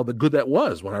 how good that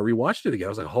was. When I rewatched it again, I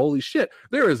was like, holy shit,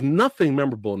 there is nothing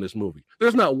memorable in this movie.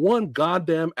 There's not one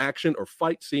goddamn action or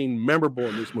fight scene memorable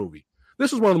in this movie.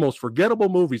 This is one of the most forgettable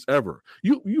movies ever.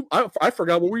 I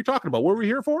forgot what we were talking about. What were we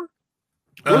here for?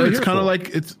 It's kind of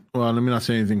like well, let me not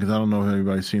say anything because I don't know if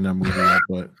anybody's seen that movie yet,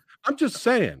 but I'm just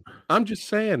saying,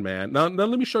 man. Now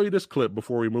let me show you this clip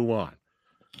before we move on.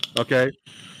 Okay.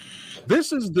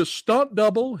 This is the stunt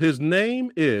double. His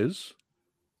badass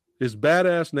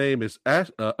name is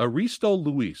Aristo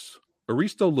Luis.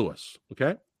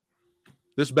 Okay.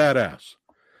 This badass.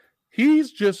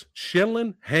 He's just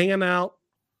chilling, hanging out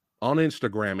on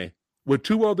Instagram with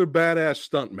two other badass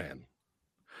stuntmen.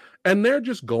 And they're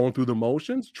just going through the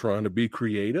motions, trying to be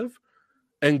creative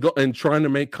and trying to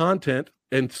make content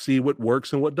and see what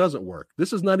works and what doesn't work.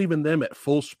 This is not even them at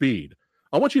full speed.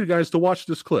 I want you guys to watch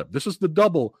this clip. This is the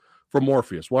double for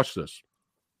Morpheus. Watch this.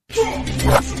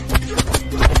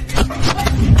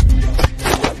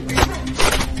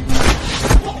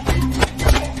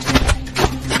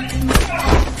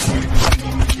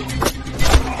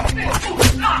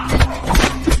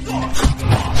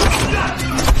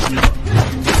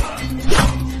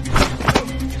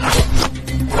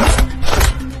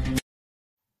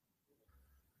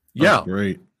 Yeah.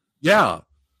 Great. Yeah.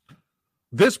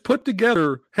 This put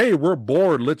together, hey, we're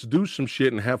bored. Let's do some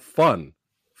shit and have fun.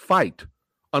 Fight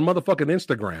on motherfucking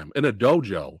Instagram in a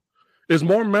dojo is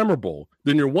more memorable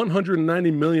than your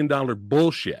 $190 million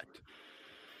bullshit.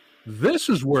 This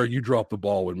is where you drop the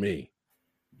ball with me.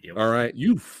 Yep. All right.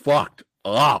 You fucked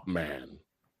up, man.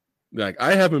 Like,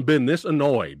 I haven't been this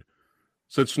annoyed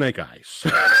since Snake Eyes.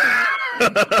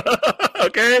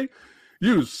 Okay?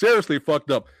 You seriously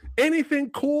fucked up. Anything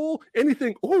cool?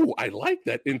 Anything? Oh, I like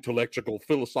that intellectual,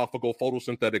 philosophical,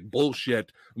 photosynthetic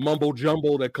bullshit mumbo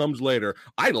jumbo that comes later.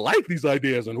 I like these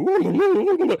ideas, and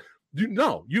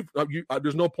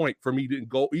there's no point for me to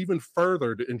go even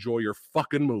further to enjoy your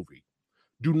fucking movie.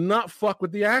 Do not fuck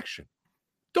with the action.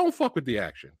 Don't fuck with the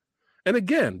action. And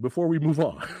again, before we move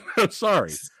on, I'm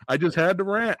sorry, I just had to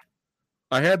rant.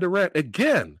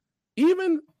 Again.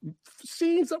 Even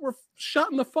scenes that were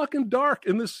shot in the fucking dark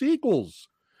in the sequels,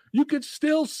 you could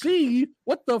still see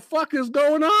what the fuck is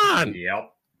going on.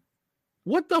 Yep.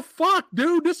 What the fuck,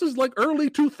 dude? This is like early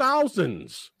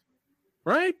 2000s,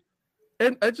 right?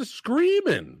 And I just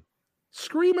screaming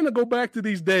to go back to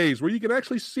these days where you can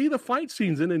actually see the fight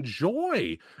scenes and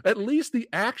enjoy at least the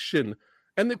action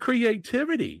and the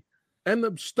creativity and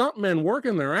the stuntmen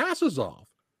working their asses off.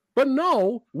 But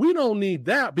no, we don't need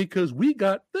that because we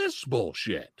got this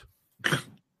bullshit.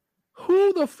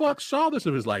 Who the fuck saw this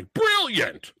and was like,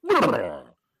 brilliant? Warner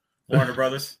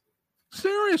Brothers.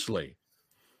 Seriously.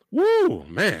 Woo,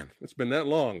 man. It's been that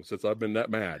long since I've been that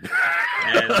mad.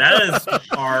 And that is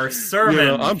our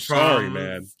sermon. I'm sorry,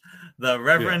 man. The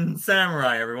Reverend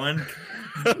Samurai, everyone.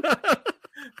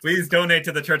 Please donate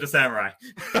to the Church of Samurai.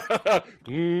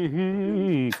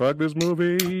 Fuck this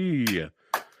movie.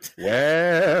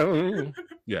 Well,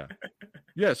 yeah.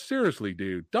 Seriously,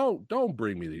 dude, don't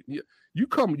bring me. You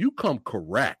come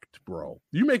correct, bro.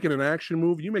 You making an action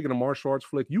movie, you making a martial arts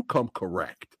flick. You come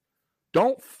correct.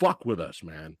 Don't fuck with us,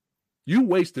 man. You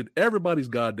wasted everybody's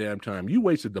goddamn time. You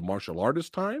wasted the martial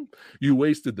artist time. You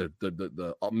wasted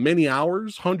the many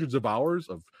hours, hundreds of hours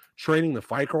of training the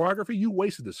fight choreography. You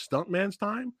wasted the stuntman's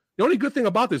time. The only good thing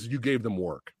about this is you gave them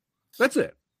work. That's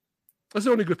it. That's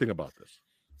the only good thing about this.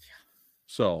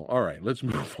 So, all right, let's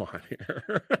move on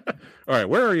here. All right,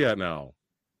 where are you at now?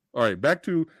 All right,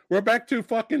 we're back to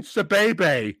fucking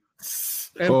Sabebe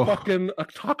and fucking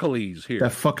Octocles here.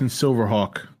 That fucking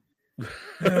Silverhawk.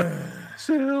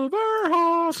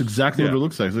 Silverhawk. That's exactly what it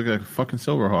looks like. It looks like a fucking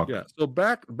Silverhawk. Yeah. So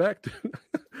back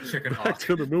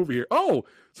to the movie here. Oh,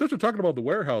 since we're talking about the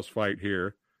warehouse fight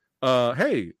here,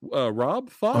 hey, Rob,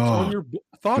 thoughts on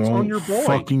your boy?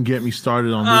 Fucking get me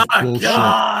started on this bullshit.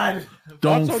 God.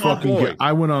 Don't fucking get.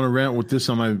 I went on a rant with this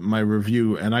on my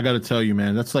review, and I got to tell you,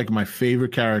 man, that's like my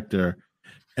favorite character,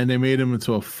 and they made him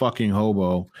into a fucking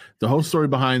hobo. The whole story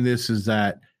behind this is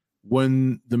that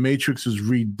when the Matrix was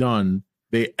redone,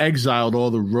 they exiled all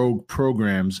the rogue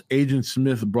programs. Agent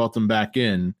Smith brought them back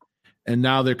in, and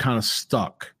now they're kind of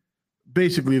stuck.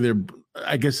 Basically, they're,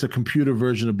 I guess, the computer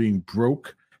version of being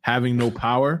broke, having no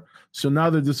power. So now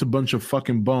they're just a bunch of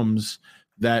fucking bums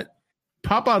that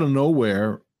pop out of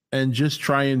nowhere and just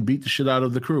try and beat the shit out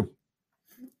of the crew.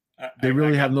 They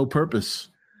really have no purpose.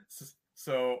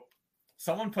 So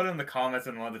someone put in the comments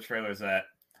in one of the trailers that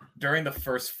during the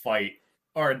first fight,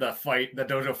 or the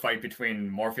dojo fight between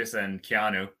Morpheus and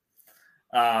Keanu,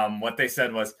 what they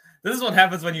said was, this is what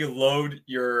happens when you load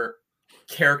your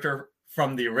character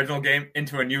from the original game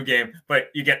into a new game, but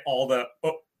you get all the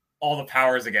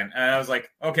powers again. And I was like,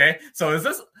 okay, so is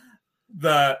this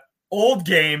the old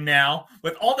game now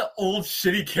with all the old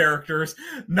shitty characters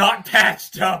not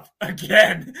patched up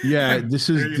again? Yeah, this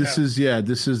is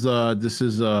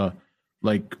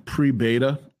like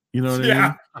pre-beta. You know what I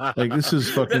mean? Like, this is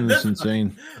fucking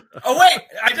insane. Oh, wait.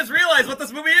 I just realized what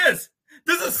this movie is.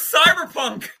 This is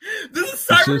Cyberpunk. This is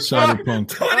Cyberpunk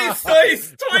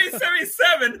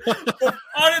 2077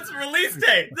 on its release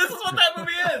date. This is what that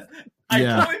movie is. I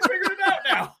totally figured it out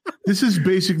now. This is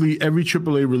basically every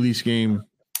AAA release game,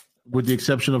 with the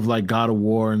exception of like God of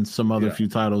War and some other few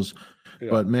titles.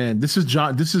 Yeah. But man, this is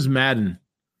Madden.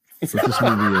 What this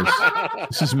movie is.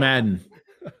 This is Madden.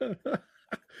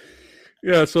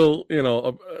 Yeah, so you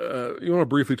want to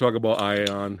briefly talk about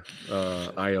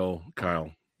IO,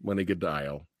 Kyle. When they get to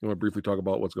IO, you want to briefly talk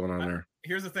about what's going on there?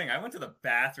 Here's the thing. I went to the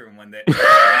bathroom when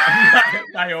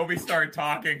Niobe started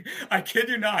talking. I kid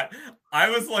you not.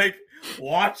 I was like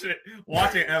watching,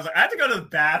 and I was like, I had to go to the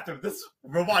bathroom. This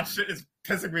robot shit is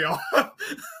pissing me off.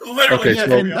 Literally.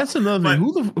 Okay, and that's another thing.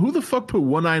 Who the fuck put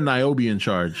One-Eyed Niobe in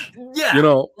charge? Yeah.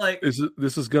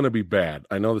 This is going to be bad.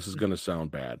 I know this is going to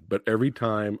sound bad, but every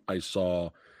time I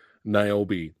saw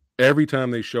Niobe, every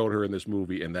time they showed her in this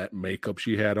movie and that makeup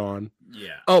she had on.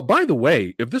 Yeah. Oh, by the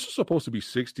way, if this is supposed to be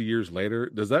 60 years later,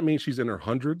 does that mean she's in her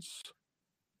hundreds?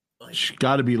 She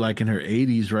got to be like in her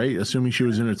 80s, right? Assuming she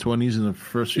was in her 20s in the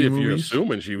first few movies. If you're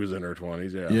assuming she was in her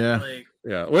 20s, yeah. Yeah.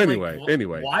 Yeah. Well,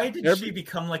 anyway. Why did she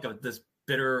become like this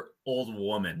bitter old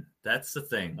woman? That's the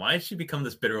thing. Why did she become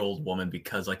this bitter old woman?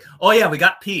 Because like, oh yeah, we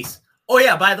got peace. Oh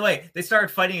yeah, by the way, they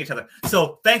started fighting each other.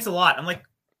 So thanks a lot. I'm like,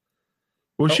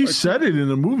 well, she said it in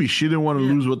the movie. She didn't want to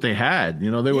lose what they had. You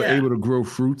know, they were able to grow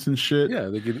fruits and shit. Yeah,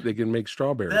 they can make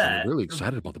strawberries. I'm really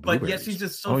excited about the blueberries. But yet she's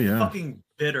just so fucking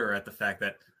bitter at the fact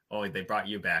that, oh, they brought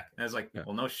you back. And I was like,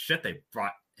 well, no shit, they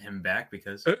brought him back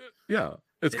because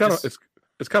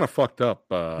it's kind of fucked up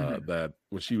that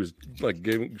when she was like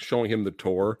showing him the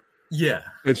tour. Yeah.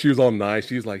 And she was all nice.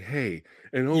 She's like, hey,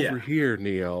 and over here,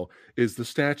 Neo, is the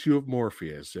statue of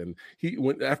Morpheus. And he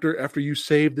went after you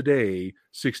saved the day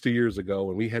 60 years ago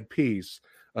and we had peace.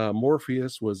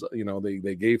 Morpheus was,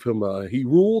 they gave him he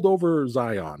ruled over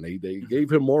Zion. They gave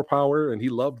him more power and he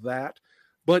loved that.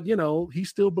 But he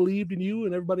still believed in you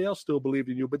and everybody else still believed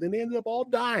in you, but then they ended up all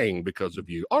dying because of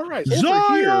you. All right,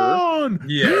 Zion!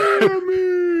 Hear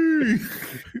me.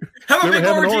 Have a big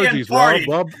orgy party.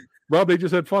 Rob, they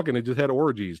just had They just had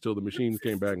orgies till the machines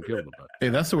came back and killed them. Hey,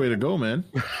 that's the way to go, man.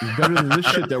 It's better than this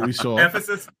shit that we saw.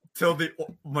 Emphasis till the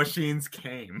machines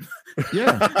came.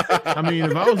 Yeah. I mean,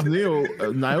 if I was Neo,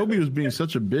 Niobe was being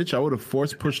such a bitch, I would have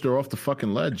force pushed her off the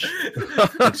fucking ledge.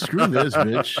 Like, screw this,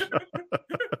 bitch.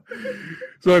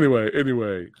 So anyway, I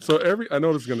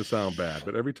know this is going to sound bad,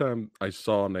 but every time I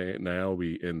saw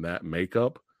Niobe in that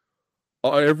makeup,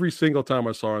 every single time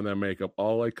I saw her in that makeup,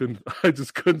 I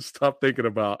just couldn't stop thinking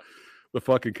about the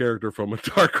fucking character from A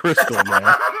Dark Crystal,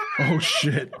 man. Oh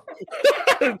shit!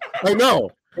 I know.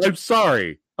 I'm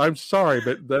sorry, but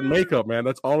that makeup, man.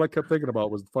 That's all I kept thinking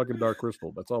about was fucking Dark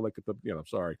Crystal. That's all I could. I'm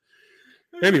sorry.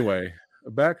 Anyway,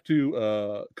 back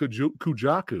to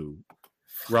Kujaku,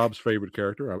 Rob's favorite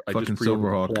character. I just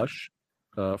pre-ordered the plush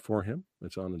for him.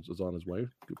 It's on his way.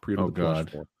 Pre-ordered the plush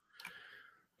for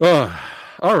him.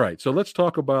 All right, so let's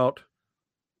talk about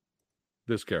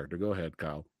this character. Go ahead,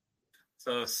 Kyle.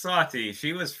 So Sati,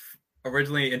 she was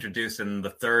originally introduced in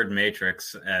the third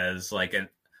Matrix as like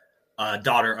a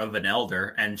daughter of an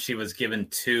elder, and she was given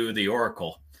to the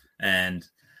Oracle. And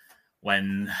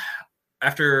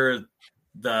after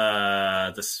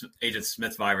the Agent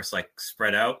Smith virus like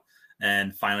spread out,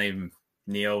 and finally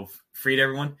Neo freed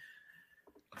everyone,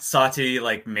 Sati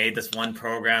like made this one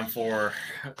program for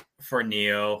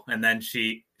Neo, and then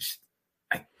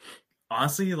I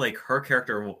honestly like her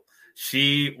character.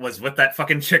 She was with that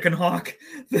fucking chicken hawk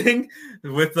thing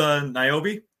with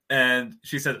Niobe, and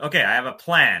she said, "Okay, I have a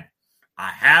plan.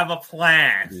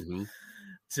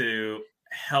 To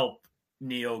help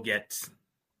Neo get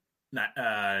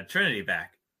Trinity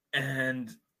back." And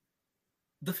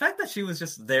the fact that she was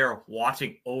just there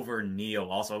watching over Neo,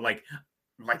 also like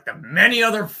the many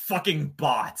other fucking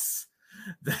bots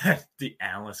that the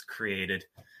analyst created.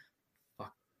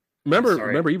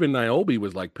 Remember, even Niobe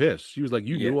was like pissed. She was like,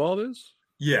 "You knew all this?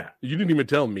 Yeah, you didn't even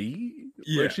tell me."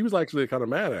 Yeah, like, she was actually kind of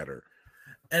mad at her,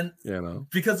 and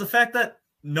because the fact that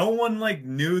no one like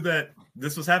knew that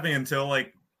this was happening until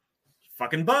like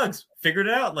fucking Bugs figured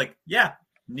it out. Like, yeah,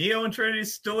 Neo and Trinity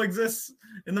still exists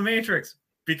in the Matrix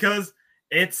because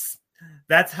that's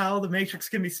how the Matrix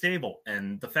can be stable.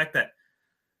 And the fact that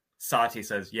Sati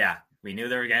says, "Yeah, we knew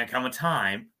there was going to come a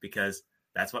time because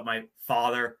that's what my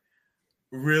father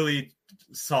really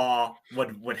saw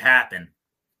what would happen.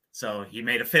 So he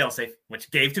made a failsafe, which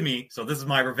gave to me. So this is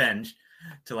my revenge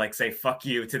to like say fuck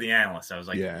you to the analyst." I was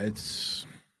like, yeah, it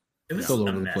was all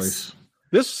over the place.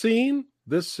 This scene.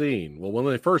 Well, when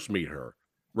they first meet her,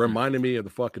 reminded me of the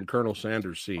fucking Colonel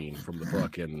Sanders scene from the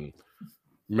fucking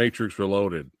Matrix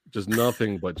Reloaded. Just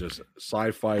nothing but just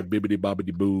sci-fi bibbity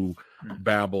bobbity boo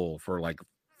babble for like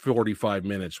 45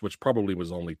 minutes, which probably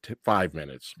was only 5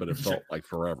 minutes, but it felt like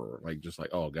forever. Like just like,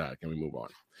 oh god, can we move on?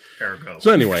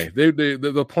 So anyway,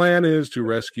 the plan is to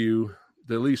rescue,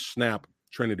 to at least snap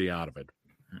Trinity out of it,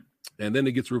 and then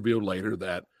it gets revealed later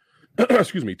that,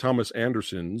 excuse me, Thomas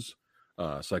Anderson's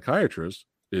psychiatrist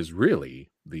is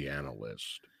really the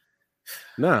analyst.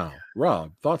 Now,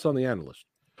 Rob, thoughts on the analyst?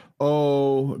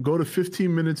 Oh, go to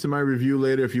 15 minutes in my review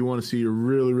later if you want to see a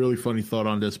really, really funny thought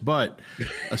on this. But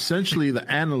essentially, the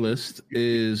analyst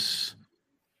is,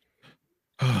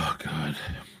 oh, God.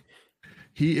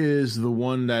 He is the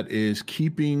one that is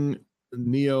keeping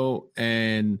Neo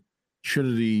and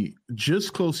Trinity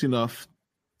just close enough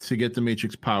to get the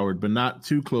Matrix powered, but not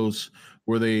too close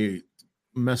where they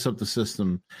mess up the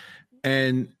system.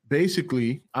 And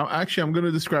basically, I'm going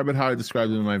to describe it how I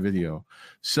described it in my video.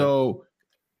 So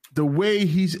the way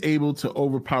he's able to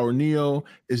overpower Neo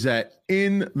is that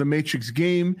in the Matrix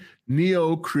game,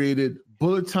 Neo created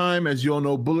bullet time, as you all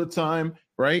know, bullet time,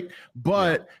 right?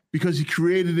 But because he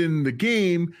created it in the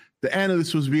game, the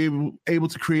analyst was able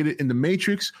to create it in the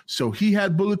Matrix. So he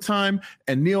had bullet time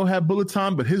and Neo had bullet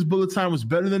time, but his bullet time was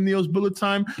better than Neo's bullet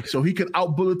time. So he could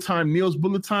out bullet time Neo's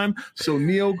bullet time. So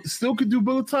Neo still could do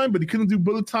bullet time, but he couldn't do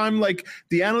bullet time like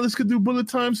the analyst could do bullet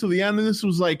time. So the analyst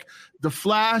was like the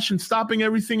Flash and stopping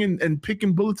everything and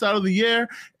picking bullets out of the air.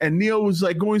 And Neo was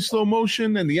like going slow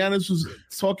motion and the analyst was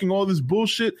talking all this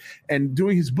bullshit and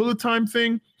doing his bullet time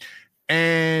thing.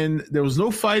 And there was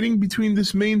no fighting between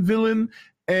this main villain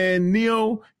and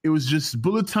Neo. It was just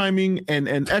bullet timing and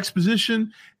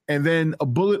exposition, and then a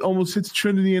bullet almost hits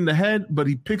Trinity in the head, but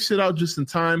he picks it out just in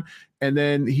time, and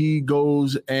then he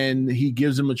goes and he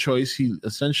gives them a choice. He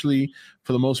essentially,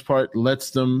 for the most part,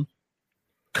 lets them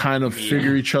kind of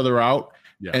figure each other out,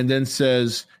 and then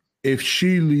says, if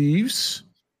she leaves,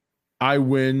 I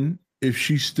win. If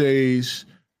she stays,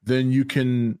 then you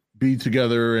can be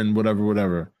together and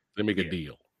whatever. They make a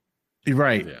deal.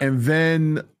 Right. Yeah. And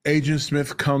then Agent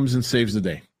Smith comes and saves the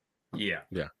day. Yeah.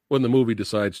 When the movie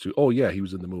decides to, he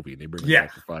was in the movie, and they bring him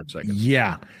back for 5 seconds.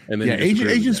 Yeah. And then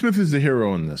Agent Smith is the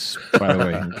hero in this, by the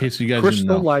way, in case you guys didn't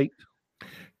know.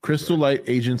 Crystal Light,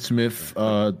 Agent Smith,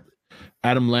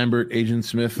 Adam Lambert, Agent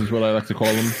Smith is what I like to call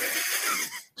him.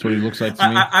 That's what he looks like to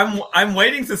me. I'm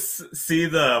waiting to see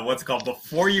the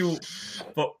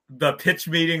pitch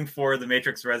meeting for the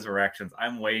Matrix Resurrections.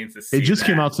 I'm waiting to see. It just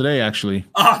came out today, actually.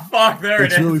 Oh fuck!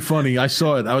 It's really funny. I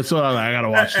saw it. I gotta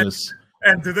watch this.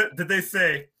 And did they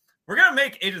say we're gonna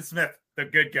make Agent Smith the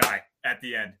good guy at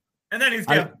the end, and then he's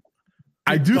gonna?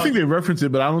 I do think they reference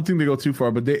it, but I don't think they go too far.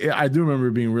 But I do remember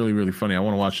it being really, really funny. I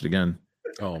want to watch it again.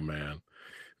 Oh man!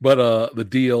 But the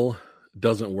deal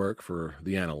doesn't work for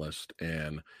the analyst,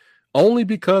 and only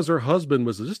because her husband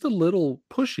was just a little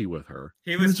pushy with her.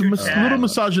 He was a little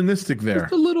misogynistic there.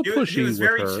 Just a little pushy. He was with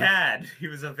very her. Chad. He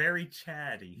was a very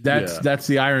chatty. That's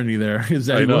the irony there. Is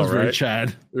that he was very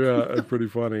Chad. Yeah, it's pretty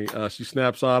funny. She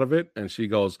snaps out of it and she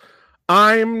goes,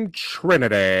 "I'm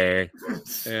Trinity,"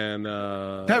 and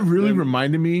that really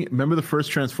reminded me. Remember the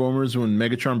first Transformers when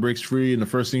Megatron breaks free and the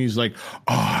first thing he's like,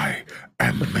 "I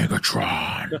am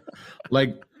Megatron."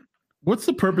 Like, what's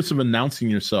the purpose of announcing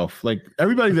yourself? Like,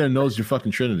 everybody there knows you're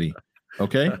fucking Trinity,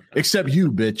 okay? Except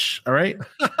you, bitch. All right.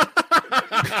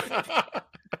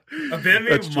 A bit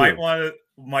of me might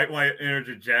want to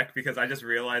interject because I just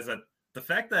realized that the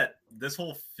fact that this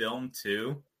whole film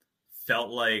too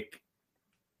felt like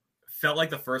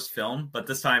the first film, but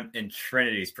this time in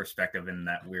Trinity's perspective in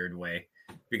that weird way.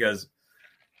 Because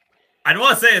I don't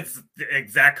want to say it's the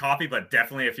exact copy, but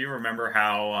definitely if you remember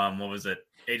how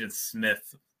Agent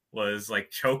Smith was like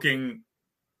choking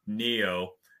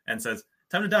Neo and says,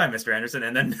 "Time to die, Mr. Anderson,"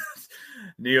 and then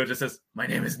Neo just says, "My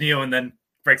name is Neo," and then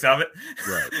breaks out of it.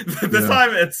 Right. This time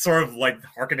it's sort of like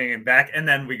harkening him back, and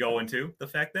then we go into the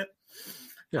fact that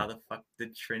how the fuck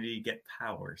did Trinity get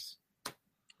powers?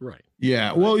 Right.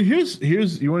 Yeah. Well, here's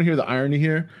you want to hear the irony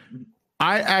here?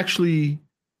 I actually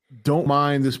don't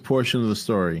mind this portion of the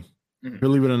story,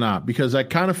 believe it or not, because I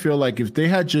kind of feel like if they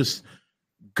had just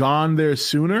gone there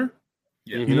sooner,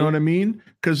 you know what I mean?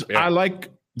 Because I like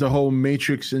the whole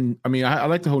Matrix and I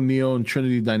like the whole Neo and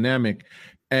Trinity dynamic.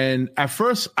 And at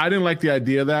first, I didn't like the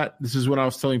idea of that. This is when I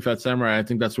was telling Fat Samurai, I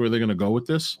think that's where they're going to go with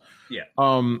this. Yeah.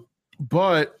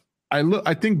 But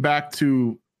I think back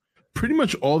to pretty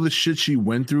much all the shit she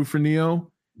went through for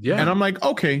Neo. Yeah. And I'm like,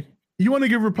 okay, you want to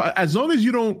give her, as long as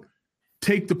you don't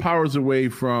take the powers away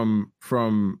from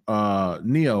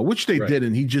Neo, which they did,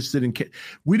 and he just didn't.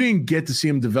 We didn't get to see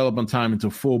him develop on time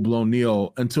into full blown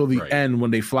Neo until the end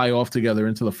when they fly off together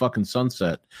into the fucking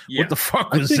sunset. Yeah. What the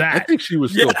fuck was that? I think she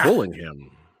was still pulling him.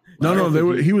 No,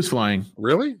 he was flying.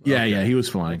 Really? Yeah, yeah, he was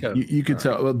flying. Okay. You could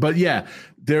tell, but yeah,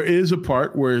 there is a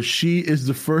part where she is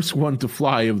the first one to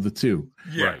fly of the two.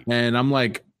 Yeah, right. And I'm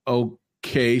like,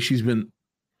 okay, she's been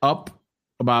up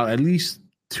about at least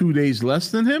 2 days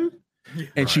less than him.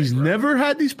 And she's never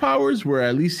had these powers where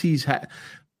at least he's had.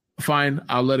 Fine,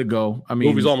 I'll let it go. I mean,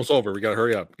 movie's almost over. We got to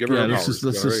hurry up. Give her powers.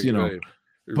 Let's just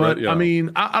But I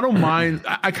mean, I don't mind.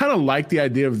 I kind of like the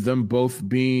idea of them both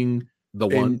being the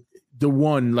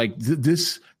one. Like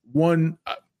this one.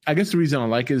 I guess the reason I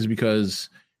like it is because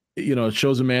it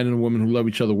shows a man and a woman who love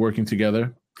each other working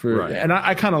together. And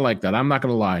I kind of like that. I'm not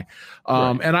gonna lie.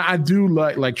 And I do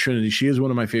like Trinity. She is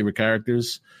one of my favorite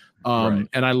characters. And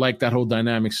I like that whole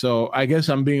dynamic. So I guess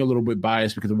I'm being a little bit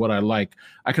biased because of what I like.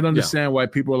 I can understand why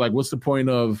people are like, what's the point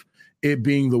of it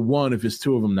being the one if it's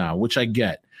two of them now, which I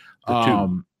get.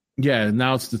 Yeah,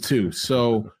 now it's the two.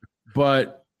 So,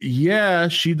 but yeah,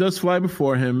 she does fly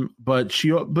before him, but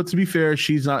to be fair,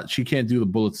 she can't do the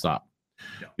bullet stop.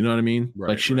 You know what I mean?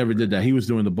 Like she never did that. He was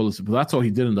doing the bullets, but that's all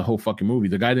he did in the whole fucking movie.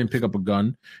 The guy didn't pick up a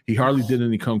gun. He hardly did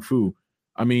any kung fu.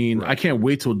 I mean, I can't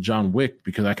wait till John Wick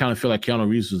because I kind of feel like Keanu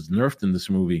Reeves was nerfed in this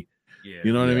movie. Yeah.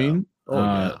 You know what I mean?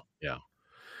 Yeah.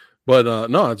 But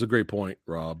no, that's a great point,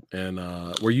 Rob. And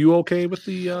were you okay with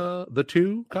the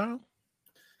two, Kyle?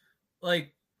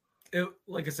 Like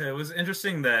I said, it was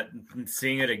interesting that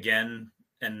seeing it again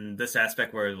in this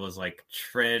aspect where it was like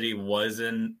Trinity was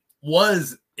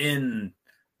in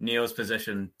Neo's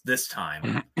position this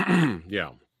time. Yeah.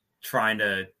 Trying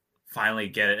to finally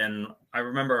get it. And I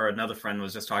remember another friend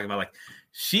was just talking about like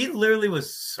she literally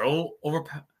was so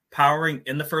overpowering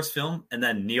in the first film, and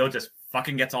then Neo just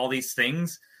fucking gets all these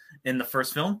things in the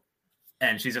first film,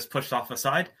 and she's just pushed off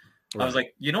aside. I was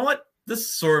like, you know what?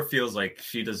 This sort of feels like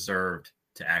she deserved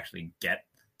to actually get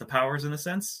the powers in a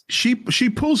sense. She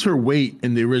pulls her weight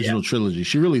in the original trilogy.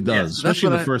 She really does, especially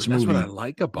in the first movie. That's what I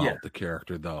like about the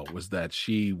character, though, was that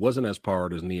she wasn't as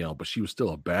powered as Neo, but she was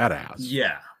still a badass.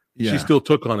 Yeah. She still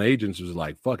took on agents. Was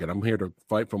like, fuck it, I'm here to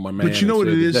fight for my man. But you know what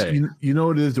it is? You know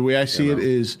what it is? The way I see it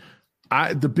is,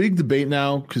 the big debate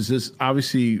now, because there's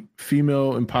obviously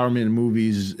female empowerment in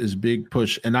movies is big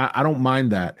push, and I don't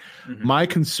mind that. Mm-hmm. My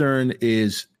concern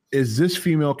is this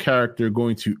female character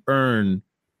going to earn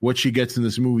what she gets in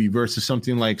this movie versus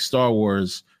something like Star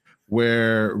Wars,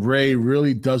 where Rey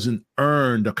really doesn't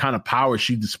earn the kind of power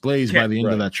she displays by the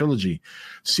end of that trilogy.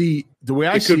 See, the way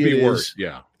I see it is,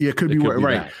 it could be worse.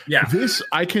 Right. Yeah. This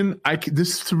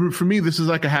for me, this is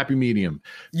like a happy medium.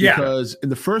 Yeah. Because in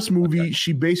the first movie,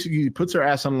 she basically puts her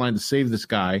ass on the line to save this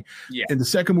guy. Yeah. In the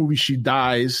second movie, she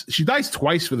dies. She dies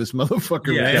twice for this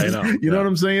motherfucker. Yeah, man. I know. You know what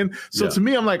I'm saying? So to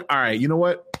me, I'm like, all right, you know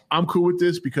what? I'm cool with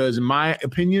this because in my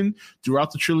opinion,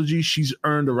 throughout the trilogy, she's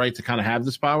earned the right to kind of have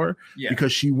this power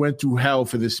because she went through hell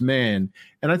for this man.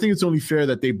 And I think it's only fair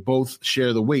that they both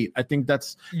share the weight. I think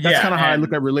that's kind of how I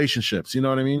look at relationships. You know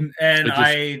what I mean? And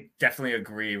I definitely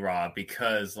agree, Rob,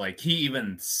 because like he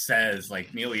even says,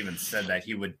 like Neil even said that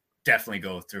he would definitely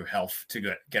go through hell to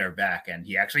get her back. And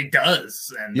he actually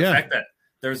does. And the fact that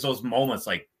there's those moments,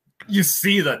 like you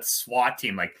see the SWAT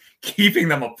team, like keeping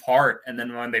them apart. And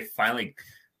then when they finally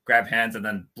grab hands and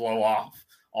then blow off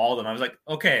all of them, I was like,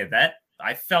 okay,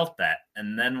 I felt that.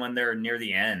 And then when they're near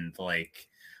the end, like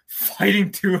fighting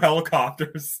two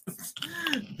helicopters,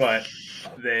 but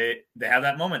they have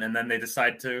that moment, and then they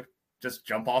decide to just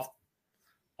jump off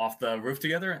the roof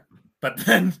together. But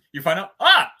then you find out,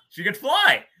 she could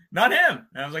fly, not him.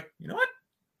 And I was like, you know what?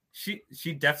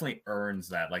 She definitely earns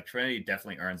that. Like Trinity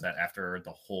definitely earns that after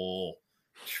the whole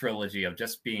trilogy of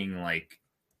just being like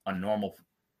a normal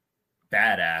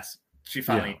badass. She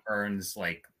finally earns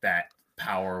like that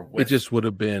power. It just would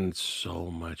have been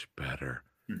so much better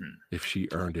if she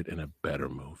earned it in a better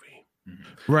movie.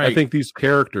 Mm-hmm. Right. I think these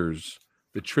characters,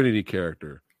 the Trinity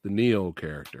character, the Neo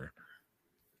character,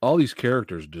 all these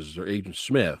characters deserve, Agent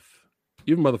Smith,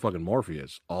 even motherfucking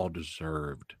Morpheus, all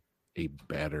deserved a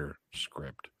better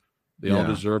script. They all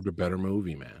deserved a better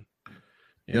movie, man.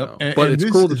 You know? But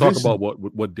it's cool to talk about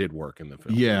what did work in the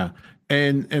film. Yeah.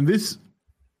 And this,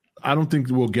 I don't think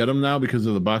we'll get them now because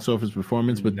of the box office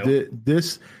performance, but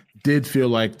this did feel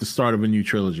like the start of a new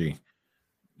trilogy.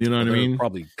 You know what I mean?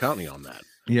 Probably counting on that.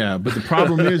 Yeah, but the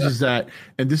problem is that,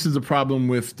 and this is the problem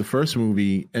with the first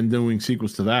movie and doing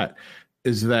sequels to that,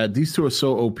 is that these two are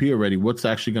so OP already. What's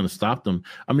actually going to stop them?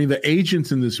 I mean, the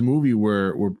agents in this movie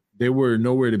were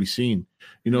nowhere to be seen.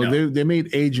 You know, they made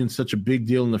agents such a big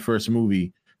deal in the first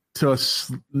movie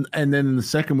and then in the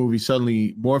second movie,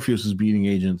 suddenly Morpheus is beating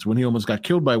agents when he almost got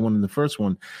killed by one in the first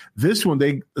one. This one,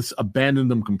 they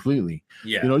abandoned them completely.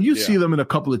 Yeah. You know, you see them in a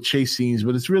couple of chase scenes,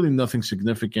 but it's really nothing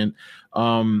significant.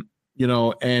 You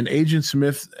know, and Agent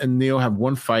Smith and Neo have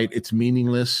one fight. It's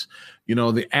meaningless. You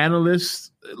know, the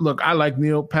analyst, look, I like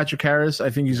Neil Patrick Harris. I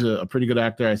think he's a pretty good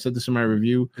actor. I said this in my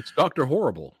review. It's Dr.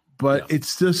 Horrible. But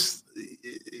it's just,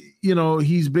 you know,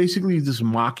 he's basically just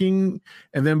mocking.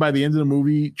 And then by the end of the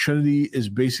movie, Trinity is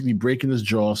basically breaking his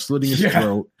jaw, slitting his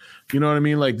throat. You know what I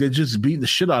mean? Like, they're just beating the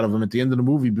shit out of him at the end of the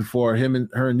movie before her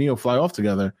and Neo fly off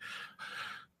together.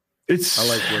 I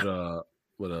like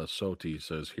what Soti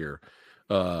says here.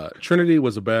 Trinity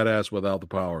was a badass without the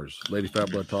powers. Lady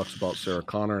Fatblood talks about Sarah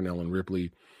Connor and Ellen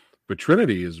Ripley. But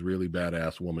Trinity is really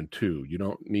badass woman too. You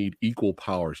don't need equal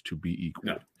powers to be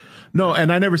equal. No,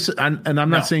 and I never said, and I'm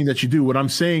not saying that you do. What I'm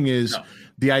saying is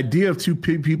the idea of two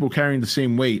people carrying the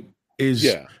same weight is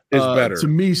better. To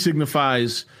me,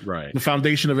 signifies the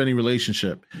foundation of any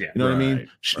relationship. Yeah. You know what I mean?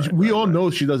 We all know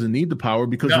she doesn't need the power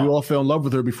because we all fell in love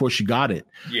with her before she got it.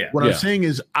 Yeah. What I'm saying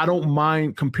is I don't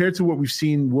mind, compared to what we've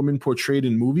seen women portrayed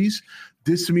in movies,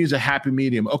 this to me is a happy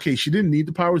medium. Okay, she didn't need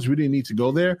the powers. We didn't need to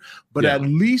go there. But at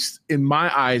least in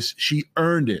my eyes, she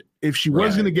earned it. If she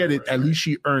was going to get it, at least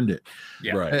she earned it.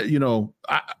 Yeah. You know,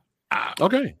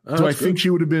 okay. Do I think she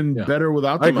would have been better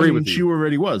without them? I agree with you. She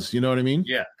already was. You know what I mean?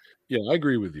 Yeah. Yeah, I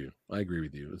agree with you.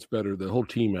 It's better. The whole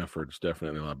team effort is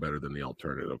definitely a lot better than the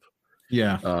alternative.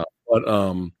 Yeah.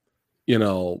 But you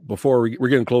know, before we're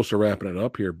getting close to wrapping it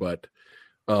up here, but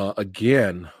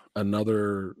again,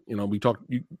 another, you know, we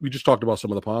just talked about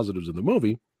some of the positives in the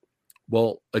movie.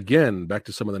 Well, again, back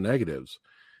to some of the negatives.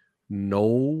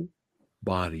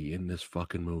 Nobody in this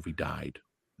fucking movie died.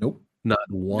 Nope. Not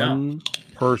one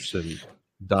person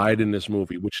died in this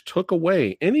movie, which took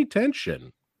away any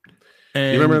tension.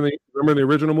 And you remember the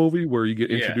original movie where you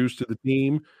get introduced to the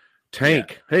team?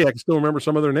 Tank. Yeah. Hey, I can still remember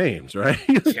some of their names, right?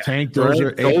 Tank,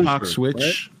 Dozer, APOC,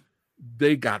 Switch. Right?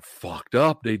 They got fucked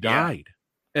up. They died.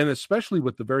 And especially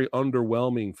with the very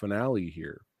underwhelming finale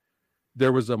here,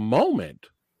 there was a moment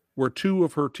where two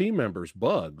of her team members,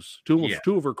 two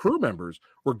of her crew members,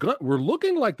 were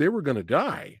looking like they were going to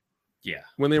die. Yeah.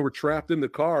 When they were trapped in the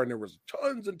car and there was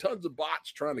tons and tons of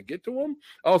bots trying to get to them,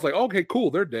 I was like, okay, cool,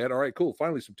 they're dead. All right, cool.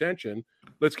 Finally, some tension.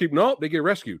 Let's keep. Nope, they get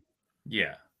rescued.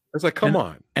 Yeah. It's like, come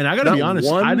on. And I got to be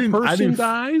honest, I didn't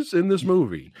dies in this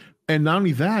movie. And not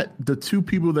only that, the two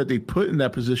people that they put in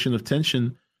that position of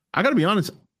tension, I got to be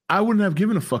honest, I wouldn't have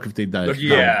given a fuck if they died.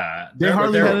 Yeah. They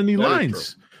hardly had any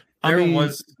lines. There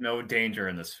was no danger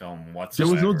in this film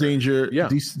whatsoever. There was no danger. Yeah.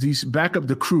 These back up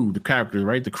the crew, the characters,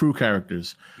 right? The crew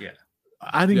characters. Yeah.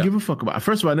 I didn't give a fuck about it.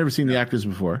 First of all, I've never seen the actors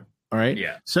before. All right.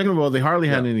 Yeah. Second of all, they hardly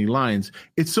had any lines.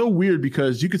 It's so weird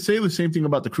because you could say the same thing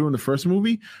about the crew in the first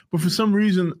movie, but for some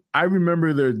reason, I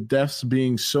remember their deaths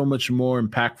being so much more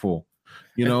impactful.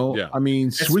 You know, I mean,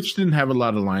 Switch didn't have a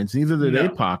lot of lines, neither did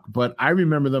APOC, but I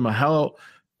remember them a hell.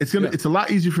 It's a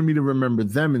lot easier for me to remember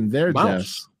them and their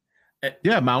deaths. Mouse.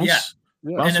 Yeah. Mouse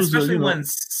and especially when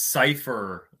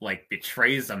Cypher like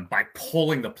betrays them by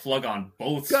pulling the plug on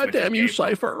both. Goddamn you,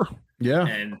 Cypher! Yeah,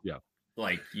 and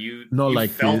like you, not you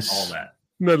like felt this. all that.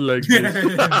 Not like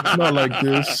this. Not like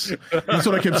this. That's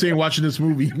what I kept saying watching this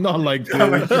movie. Not like this.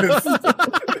 Not like this.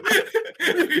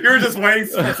 You were just waiting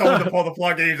for someone to pull the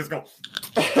plug and you just go.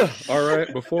 All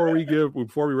right, before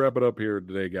we wrap it up here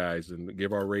today, guys, and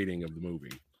give our rating of the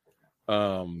movie,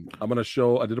 I'm gonna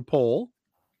show. I did a poll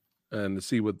and to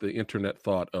see what the internet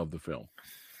thought of the film.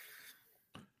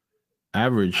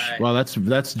 Average. Well,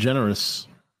 that's generous.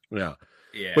 Yeah.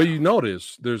 But you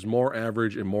notice there's more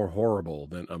average and more horrible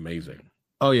than amazing.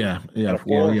 Oh yeah. That's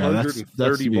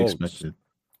to be expected.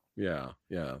 Yeah.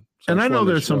 So and I know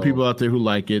there's some people out there who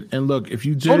like it. And look, if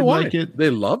you did like it, they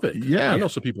love it. Yeah. I know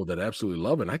some people that absolutely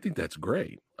love it. And I think that's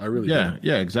great. I really do.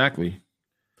 Yeah, exactly.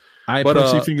 I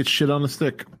personally think it's shit on a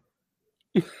stick.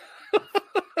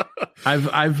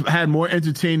 I've had more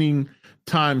entertaining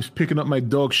times picking up my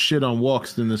dog's shit on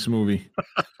walks than this movie.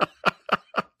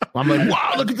 I'm like,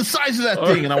 wow, look at the size of that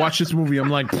thing. And I watch this movie. I'm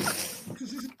like,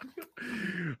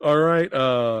 all right.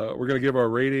 We're going to give our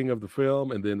rating of the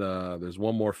film. And then there's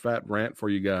one more fat rant for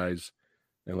you guys.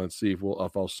 And let's see if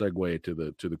I'll segue to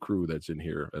the crew that's in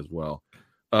here as well.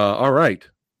 All right.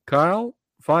 Kyle,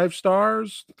 5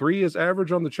 stars. 3 is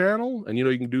average on the channel. And you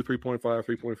can do 3.5,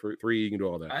 3.3. You can do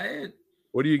all that.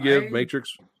 What do you give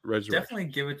Matrix Resurrection?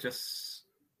 Definitely give it just.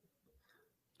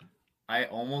 I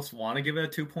almost want to give it a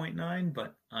 2.9,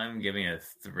 but I'm giving it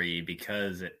a 3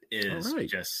 because it is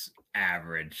just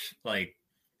average. Like,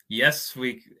 yes,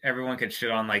 everyone could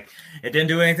shit on like it didn't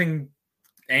do anything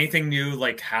anything new,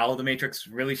 like how the Matrix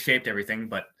really shaped everything.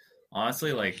 But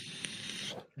honestly, like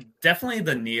definitely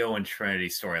the Neo and Trinity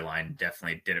storyline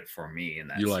definitely did it for me in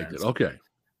that sense. You liked it, okay?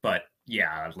 But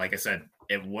yeah, like I said,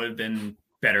 it would have been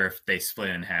better if they split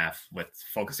it in half with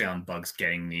focusing on Bugs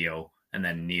getting Neo and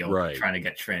then Neo trying to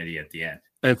get Trinity at the end.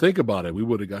 And think about it, we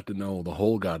would have got to know the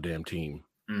whole goddamn team,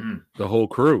 the whole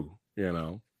crew, you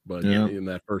know. But in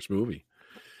that first movie.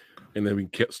 And then we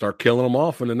start killing them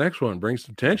off in the next one. Bring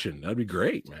some tension. That'd be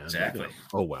great, man. Exactly.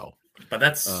 Oh, well. But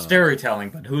that's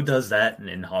storytelling. But who does that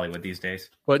in Hollywood these days?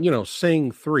 But, you know,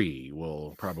 Sing 3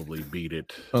 will probably beat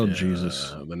it. Oh,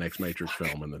 Jesus. The next Matrix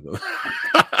film. And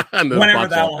whenever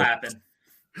that will happen.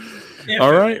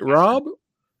 All right, Rob,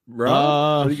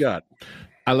 what do you got?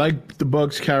 I like the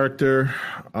Bugs character.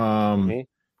 Not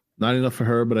enough for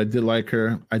her, but I did like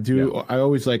her. I do. Yeah. I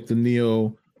always like the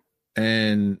Neo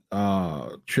and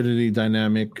Trinity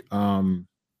dynamic.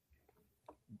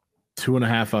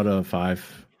 2.5 out of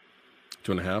 5.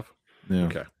 2.5. Yeah.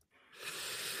 Okay.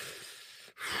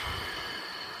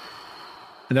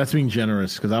 And that's being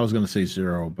generous because I was going to say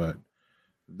 0, but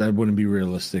that wouldn't be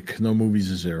realistic. No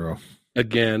movie's a 0.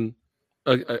 Again,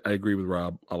 I agree with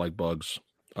Rob. I like Bugs.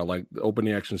 I like the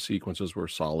opening action sequences were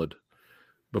solid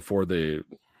before they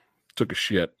took a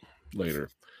shit later.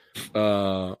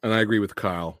 And I agree with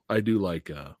Kyle. I do like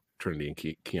Trinity and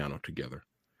Keanu together.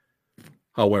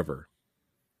 However,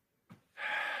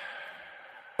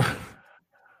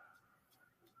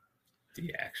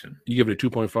 the action. You give it a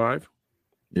 2.5?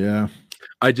 Yeah.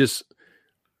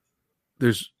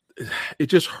 It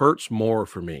just hurts more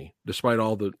for me, despite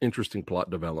all the interesting plot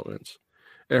developments.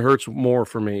 It hurts more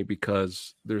for me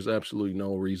because there's absolutely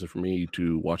no reason for me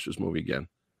to watch this movie again.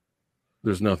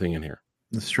 There's nothing in here.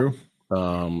 That's true.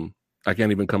 I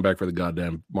can't even come back for the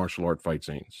goddamn martial art fight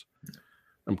scenes.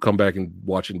 I'm come back and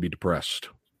watch and be depressed.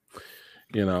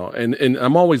 You know, and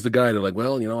I'm always the guy that like,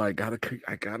 well, you know, I gotta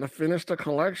finish the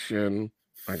collection.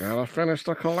 I gotta finish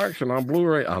the collection on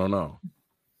Blu-ray. I don't know.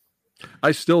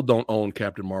 I still don't own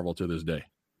Captain Marvel to this day.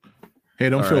 Hey,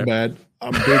 don't feel bad.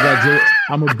 I'm a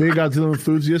big Godzilla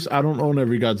enthusiast. I don't own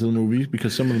every Godzilla movie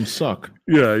because some of them suck.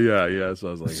 Yeah. So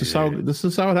I was like, this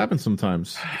is how it happens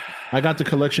sometimes. I got the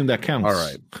collection that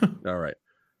counts. All right.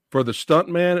 For the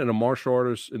stuntman and the martial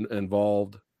artists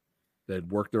involved that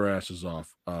worked their asses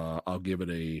off, I'll give it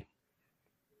a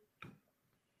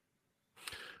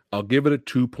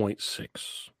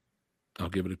 2.6. I'll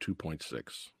give it a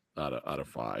 2.6 out of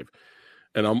 5.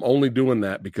 And I'm only doing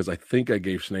that because I think I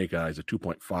gave Snake Eyes a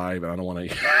 2.5, and I don't want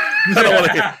to.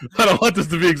 I don't want this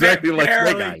to be exactly like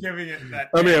Snake Eyes. I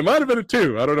mean, it might have been a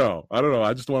 2. I don't know.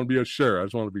 I just want to be sure.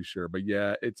 But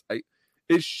yeah, I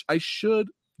should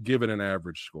give it an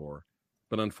average score,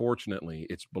 but unfortunately,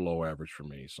 it's below average for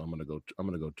me. So I'm gonna go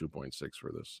 2.6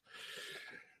 for this.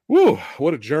 Woo!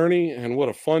 What a journey and what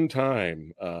a fun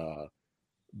time.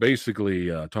 Basically,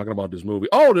 talking about this movie.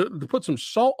 Oh, to put some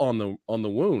salt on the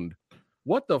wound.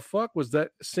 What the fuck was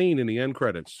that scene in the end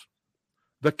credits?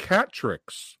 The cat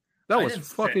tricks. That was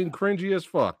fucking cringy as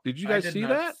fuck. Did you guys see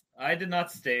that? I did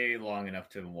not stay long enough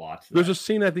to watch that. There's a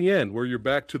scene at the end where you're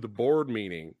back to the board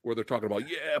meeting where they're talking about,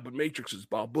 but Matrix is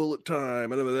about bullet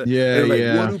time.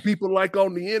 Yeah. What do people like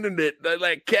on the internet? They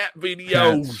like cat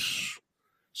videos. Cats.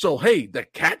 So, hey, the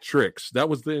cat tricks. That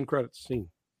was the end credits scene.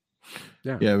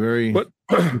 Yeah. Yeah, very. But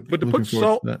to put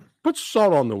salt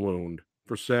on the wound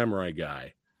for Samurai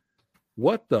Guy.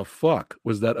 What the fuck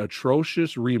was that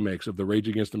atrocious remix of the Rage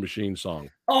Against the Machine song?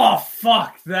 Oh,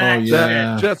 fuck that. Oh,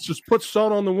 yeah. Just put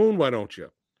salt on the wound, why don't you?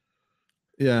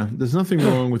 Yeah, there's nothing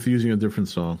wrong with using a different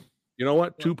song. You know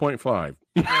what? 2.5.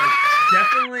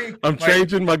 Definitely. I'm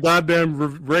changing my goddamn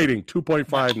rating.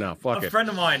 2.5 now. Fuck it. A friend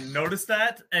of mine noticed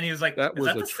that, and he was like, that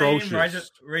was atrocious.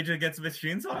 Same Rage Against the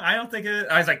Machine song? I don't think it is.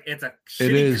 I was like, it's a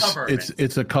shitty cover.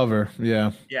 It's a cover,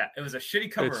 yeah. Yeah, it was a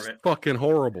shitty cover of it. Fucking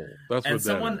horrible. That's what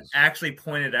someone actually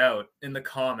pointed out in the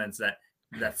comments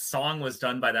that song was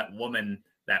done by that woman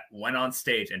that went on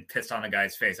stage and pissed on a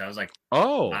guy's face. I was like,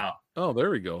 wow. Oh, there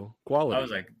we go. Quality. I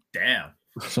was like, damn.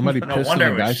 Somebody pissed on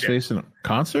a guy's face in a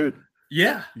concert?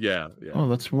 Yeah. Oh,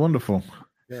 that's wonderful.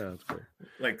 Yeah, that's great.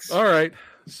 All right.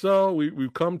 So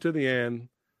we've come to the end.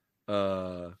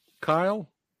 Kyle,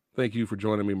 thank you for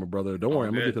joining me, my brother. Don't worry,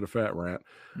 I'm gonna get to the fat rant.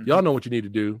 Mm-hmm. Y'all know what you need to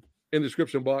do. In the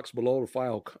description box below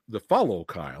to follow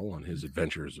Kyle on his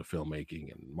adventures of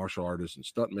filmmaking and martial artists and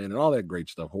stuntman and all that great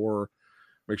stuff, horror.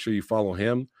 Make sure you follow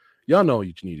him. Y'all know what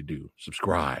you need to do.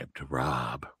 Subscribe to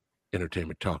Rob,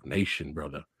 Entertainment Talk Nation,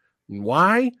 brother. And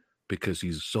why? Because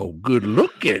he's so good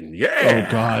looking. Yeah.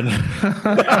 Oh, God.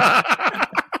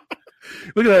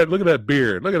 Look at that. Look at that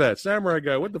beard. Look at that samurai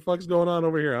guy. What the fuck's going on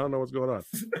over here? I don't know what's going on.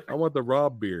 I want the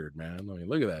Rob beard, man. I mean,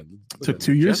 look at that. Took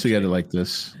 2 years to get it like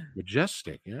this.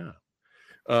 Majestic, yeah.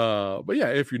 But yeah,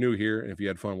 if you're new here and if you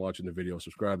had fun watching the video,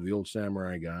 subscribe to the Old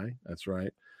Samurai Guy. That's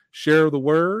right. Share the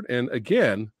word. And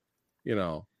again, you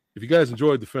know, if you guys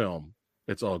enjoyed the film,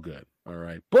 it's all good. All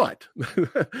right. But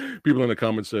people in the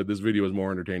comments said this video is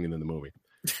more entertaining than the movie.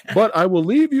 But I will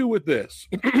leave you with this.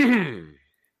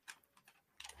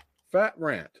 Fat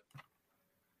rant.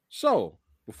 So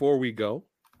before we go,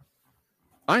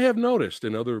 I have noticed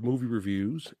in other movie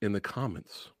reviews in the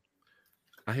comments,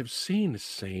 I have seen the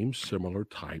same similar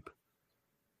type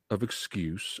of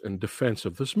excuse and defense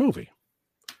of this movie.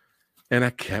 And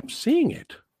I kept seeing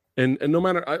it. And no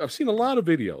matter, I've seen a lot of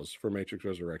videos for Matrix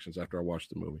Resurrections after I watched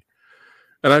the movie.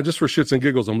 And I just, for shits and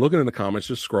giggles, I'm looking in the comments,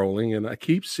 just scrolling, and I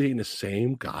keep seeing the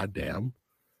same goddamn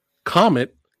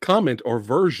comment or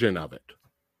version of it.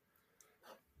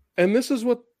 And this is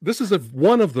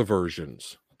one of the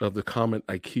versions of the comment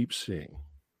I keep seeing.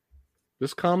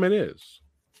 This comment is,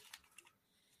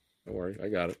 don't worry, I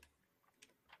got it.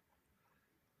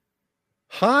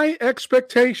 High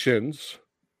expectations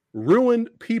ruined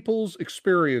people's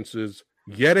experiences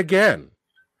yet again.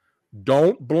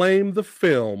 Don't blame the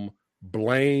film.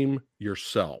 Blame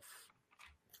yourself.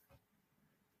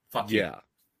 Fuck you. Yeah.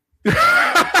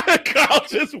 Kyle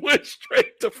just went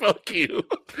straight to fuck you.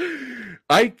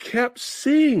 I kept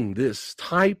seeing this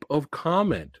type of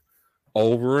comment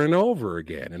over and over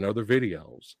again in other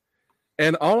videos.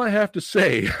 And all I have to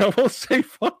say, I won't say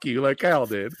fuck you like Kyle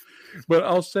did, but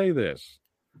I'll say this.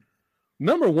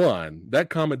 Number one, that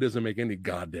comment doesn't make any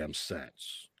goddamn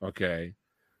sense, okay?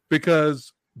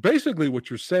 Because basically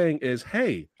what you're saying is,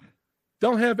 hey,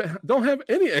 don't have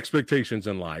any expectations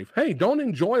in life. Hey, don't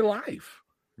enjoy life.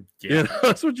 Yeah. You know,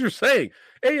 that's what you're saying.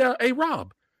 Hey,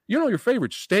 Rob, you know your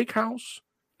favorite steakhouse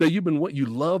that you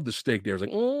love the steak there. It's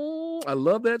like, I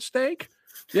love that steak.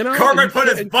 You know, Corbin put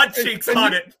his butt cheeks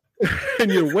on it.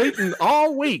 And you're waiting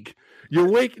all week. You're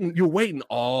waiting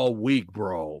all week,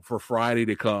 bro, for Friday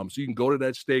to come so you can go to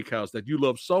that steakhouse that you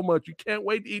love so much. You can't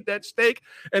wait to eat that steak,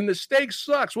 and the steak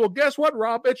sucks. Well, guess what,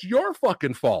 Rob? It's your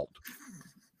fucking fault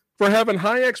for having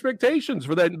high expectations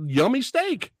for that yummy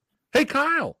steak. Hey,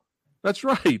 Kyle, that's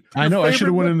right. I know. I should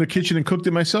have went in the kitchen and cooked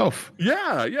it myself.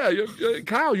 Yeah.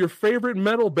 Kyle, your favorite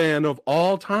metal band of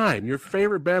all time. Your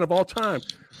favorite band of all time.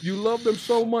 You love them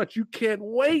so much. You can't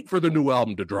wait for the new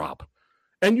album to drop.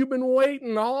 And you've been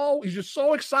waiting you're just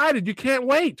so excited. You can't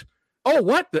wait. Oh,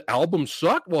 what? The album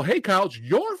sucked? Well, hey, Kyle, it's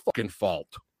your fucking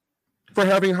fault for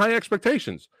having high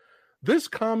expectations. This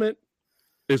comment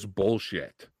is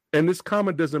bullshit. And this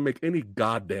comment doesn't make any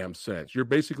goddamn sense. You're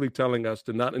basically telling us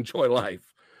to not enjoy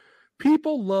life.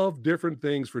 People love different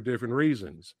things for different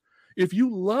reasons. If you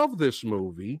love this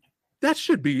movie, that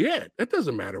should be it. It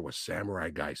doesn't matter what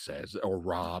Samurai Guy says or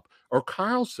Rob or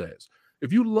Kyle says.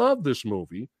 If you love this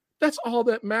movie, that's all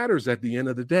that matters at the end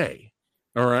of the day.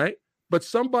 All right? But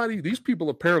these people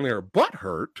apparently are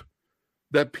butthurt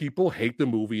that people hate the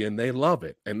movie and they love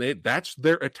it. And that's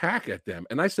their attack at them.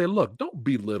 And I say, look, don't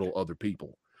belittle other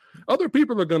people. Other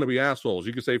people are going to be assholes.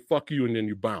 You can say, fuck you, and then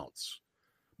you bounce.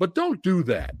 But don't do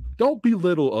that. Don't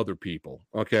belittle other people,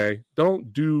 okay?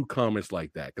 Don't do comments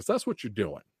like that, because that's what you're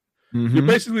doing. Mm-hmm. You're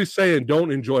basically saying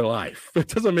don't enjoy life. It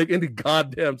doesn't make any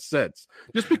goddamn sense.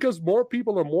 Just because more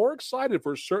people are more excited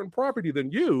for a certain property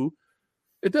than you,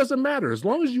 it doesn't matter. As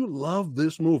long as you love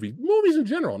this movie. Movies in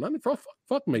general, not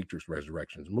fuck Matrix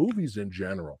Resurrections. Movies in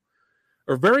general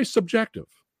are very subjective.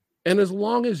 And as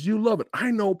long as you love it,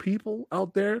 I know people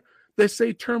out there that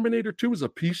say Terminator 2 is a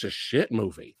piece of shit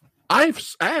movie. I've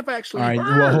actually heard.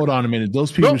 Well, hold on a minute.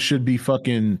 Those people should be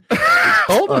fucking.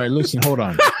 All right, listen, hold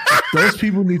on. Those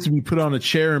people need to be put on a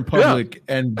chair in public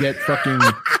and get fucking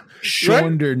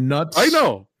shown their nuts. I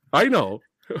know.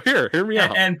 Hear me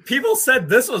out. And people said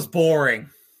this was boring.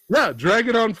 Yeah,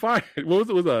 Dragon on Fire. What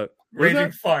was it?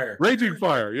 Raging Fire. Raging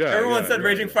Fire, yeah. Everyone said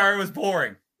Raging Fire was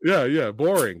boring. Yeah,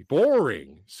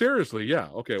 boring. Seriously, yeah.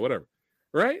 Okay, whatever.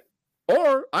 Right?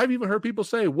 Or I've even heard people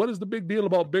say, what is the big deal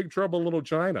about Big Trouble in Little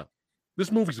China?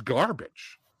 This movie's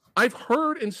garbage. I've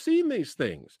heard and seen these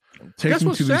things. Guess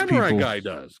what Samurai Guy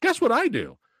does? Guess what I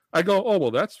do? I go, oh,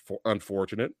 well, that's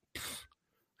unfortunate.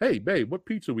 Hey, babe, what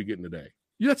pizza are we getting today?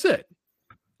 Yeah, that's it.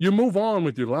 You move on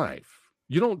with your life.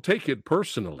 You don't take it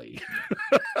personally.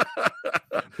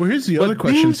 Well, here's the other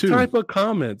question, these too. Type of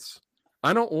comments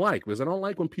I don't like, because I don't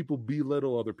like when people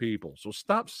belittle other people. So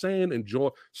stop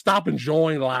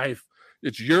enjoying life.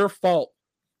 It's your fault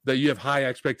that you have high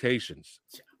expectations.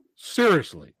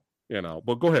 Seriously,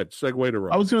 But go ahead, segue to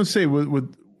Rob. I was going to say,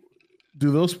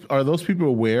 are those people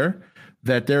aware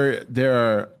that there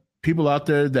are people out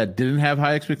there that didn't have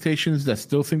high expectations that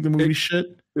still think the movie's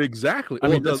shit. Exactly. I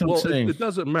mean, that's what I'm saying. It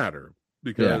doesn't matter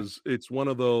because it's one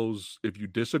of those, if you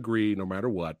disagree, no matter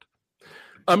what.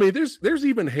 I mean, there's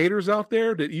even haters out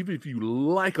there that even if you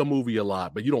like a movie a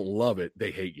lot, but you don't love it,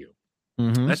 they hate you.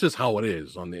 Mm-hmm. That's just how it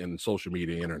is in social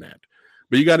media, internet.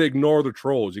 But you got to ignore the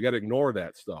trolls. You got to ignore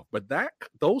that stuff. But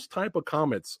those type of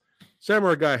comments,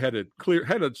 Samurai Guy had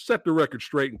to set the record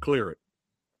straight and clear it.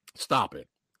 Stop it.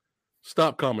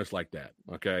 Stop comments like that,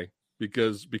 okay?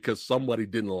 Because somebody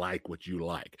didn't like what you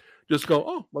like. Just go,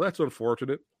 oh, well, that's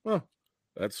unfortunate. Oh,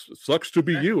 that sucks to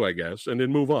be you, I guess, and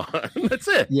then move on. That's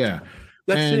it. Yeah.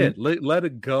 That's it. Let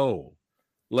it go.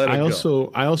 I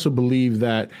also believe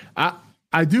that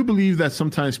I do believe that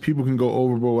sometimes people can go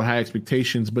overboard with high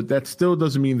expectations, but that still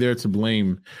doesn't mean they're to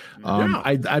blame.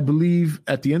 I believe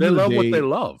at the end of the day, they love what they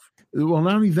love. Well,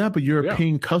 not only that, but you're a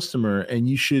paying customer, and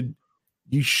you should,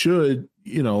 if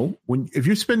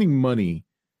you're spending money,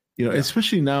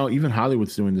 especially now, even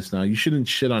Hollywood's doing this now. You shouldn't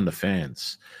shit on the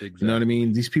fans. Exactly. You know what I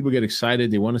mean? These people get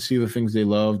excited. They want to see the things they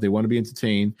love. They want to be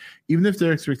entertained. Even if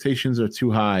their expectations are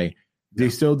too high, they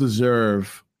still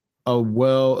deserve a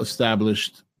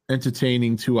well-established,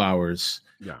 entertaining 2 hours.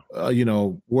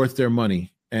 Worth their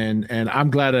money. And I'm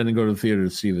glad I didn't go to the theater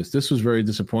to see this. This was very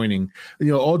disappointing.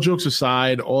 All jokes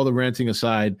aside, all the ranting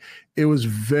aside, it was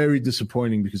very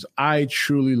disappointing because I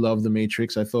truly love The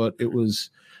Matrix. I thought it was.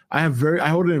 I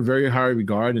hold it in very high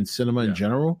regard in cinema in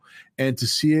general, and to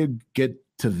see it get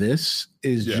to this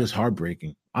is just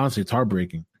heartbreaking. Honestly, it's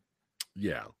heartbreaking.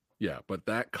 Yeah, but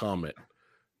that comment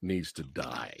needs to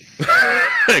die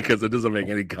because it doesn't make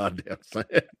any goddamn sense.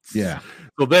 Yeah.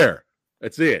 So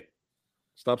that's it.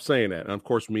 Stop saying that. And of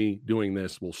course, me doing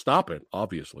this will stop it,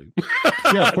 obviously.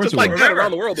 Yeah, of course. Just like that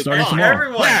around the world.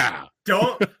 Everyone,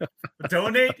 don't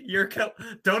donate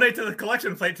donate to the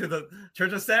collection plate to the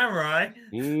Church of Samurai.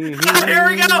 Mm-hmm. Here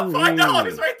we go,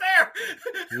 $5 right there.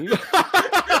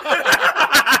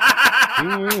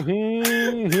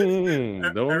 Mm-hmm.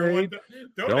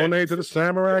 Donate to the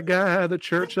Samurai Guy, the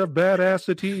Church of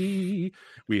Badassity.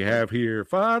 We have here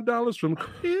 $5 from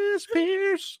Chris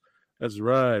Pierce. That's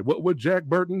right. What would Jack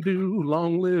Burton do?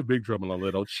 Long live Big Trouble in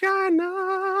Little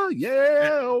China.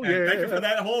 Yeah. Thank you for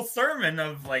that whole sermon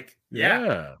of no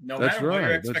matter what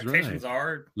your expectations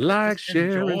are. Like,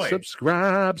 share, and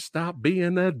subscribe. Stop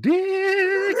being a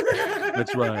dick.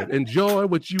 That's right. Enjoy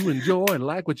what you enjoy and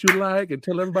like what you like and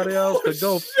tell everybody else to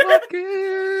go fuck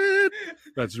it.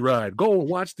 That's right. Go and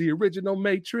watch the original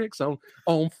Matrix on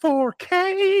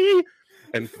 4K.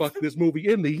 And fuck this movie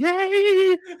in the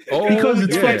yay. Oh, because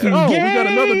it's fucking gay. We got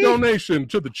another donation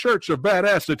to the Church of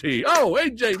Badassity. Oh,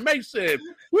 AJ Mason.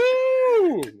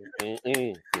 Woo!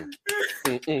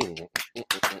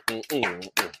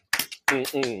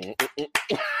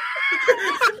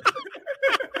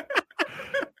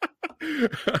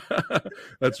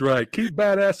 That's right. Keep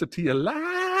Badassity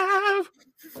alive.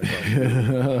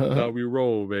 That's how we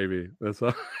roll, baby. That's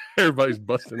how everybody's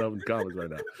busting up in comments right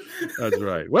now. That's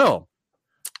right. Well,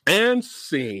 and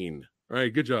scene. All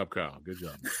right, good job, Kyle. Good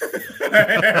job.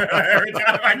 Every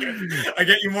time I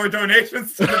get you more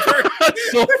donations to the church.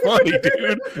 That's so funny,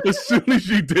 dude. As soon as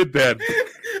you did that,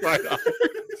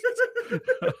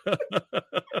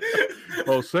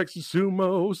 oh, Sexy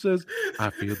Sumo says,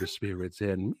 I feel the spirits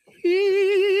in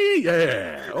me.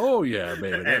 Yeah. Oh, yeah,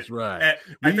 baby. That's right.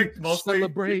 I think mostly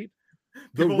celebrate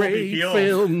the Raid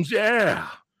films. Yeah.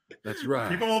 That's right.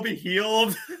 People will be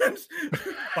healed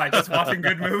by just watching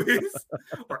good movies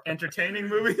or entertaining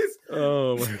movies.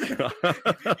 Oh my god!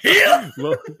 Heal!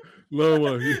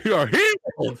 Lola, you are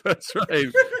healed. That's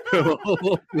right.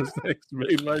 Mistakes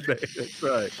made my day. That's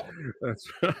right. That's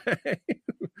right.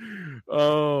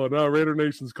 Oh, now Raider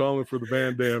Nation's calling for the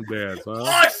Van Damme dance, huh?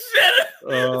 Oh shit!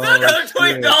 Is that another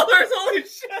 $20? Holy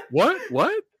shit! What?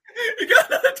 You got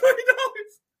another $20?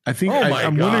 I think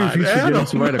I'm wondering if you should get him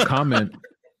to write a comment.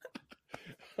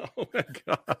 Oh my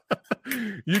god.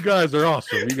 You guys are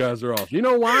awesome. You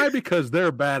know why? Because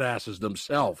they're badasses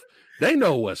themselves. They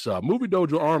know what's up. Movie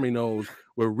Dojo Army knows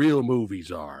where real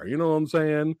movies are. You know what I'm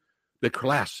saying? The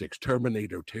classics,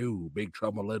 Terminator 2, Big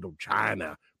Trouble in Little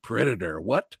China, Predator.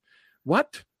 What?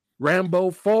 Rambo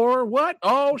 4? What?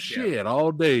 Oh shit.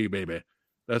 All day, baby.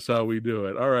 That's how we do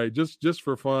it. All right, just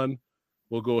for fun,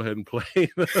 we'll go ahead and play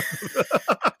the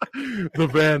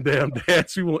Van Damme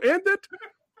dance. We will end it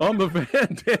on the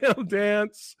Van Damme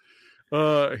dance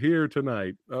here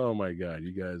tonight. Oh my god,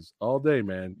 you guys, all day,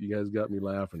 man. You guys got me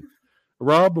laughing.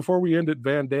 Rob, before we end it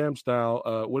Van Damme style,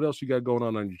 what else you got going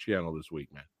on your channel this week,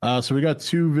 man? So we got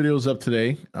 2 videos up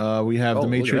today. We have the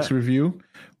Matrix review,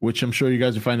 which I'm sure you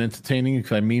guys will find entertaining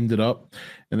because I memed it up.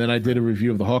 And then I did a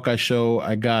review of the Hawkeye show.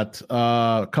 I got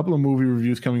a couple of movie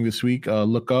reviews coming this week. Don't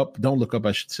Look Up,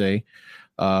 I should say.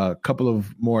 A couple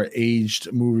of more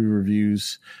aged movie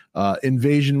reviews,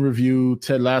 Invasion review,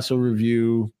 Ted Lasso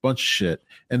review, bunch of shit.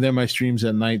 And then my streams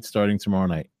at night starting tomorrow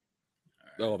night.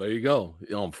 Oh, there you go.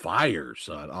 On fire,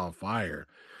 son. On fire.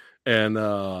 And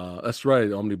that's right.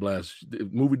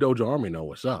 Omniblast Movie Dojo Army know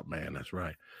what's up, man. That's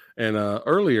right. And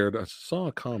earlier I saw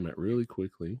a comment really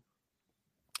quickly.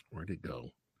 Where'd it go?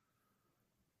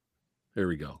 There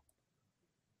we go.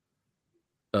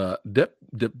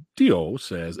 Dio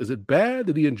says, is it bad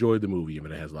that he enjoyed the movie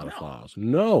even it has a lot of flaws?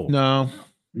 No.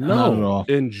 Not at all.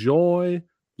 Enjoy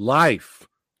life.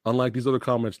 Unlike these other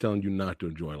comments telling you not to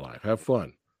enjoy life. Have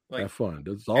fun. Have fun.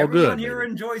 It's all good. Everyone here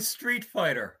enjoys Street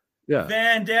Fighter. Yeah.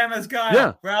 Van Damme as Guile.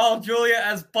 Yeah. Raul Julia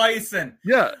as Bison.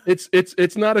 Yeah.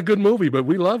 It's not a good movie, but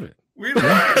we love it. We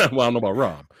love it. Well, I don't know about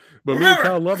Rob. But me and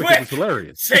Kyle love it because it's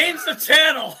hilarious. Change the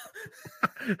channel.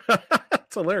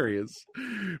 It's hilarious.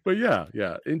 But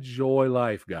yeah. Enjoy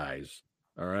life, guys.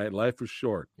 All right. Life is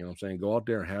short. You know what I'm saying? Go out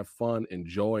there and have fun.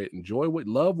 Enjoy it.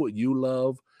 Love what you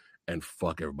love and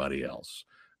fuck everybody else.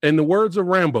 In the words of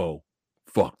Rambo,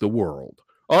 fuck the world.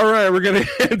 All right, we're going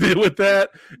to end it with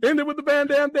that. End it with the Van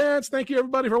Damme dance. Thank you,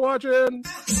 everybody, for watching.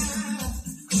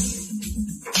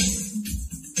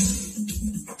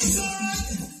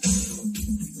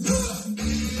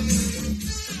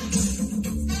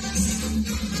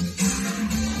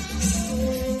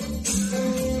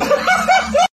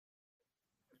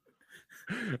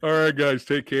 All right, guys,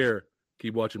 take care.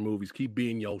 Keep watching movies. Keep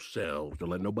being yourselves. Don't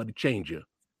let nobody change you.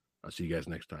 I'll see you guys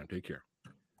next time. Take care.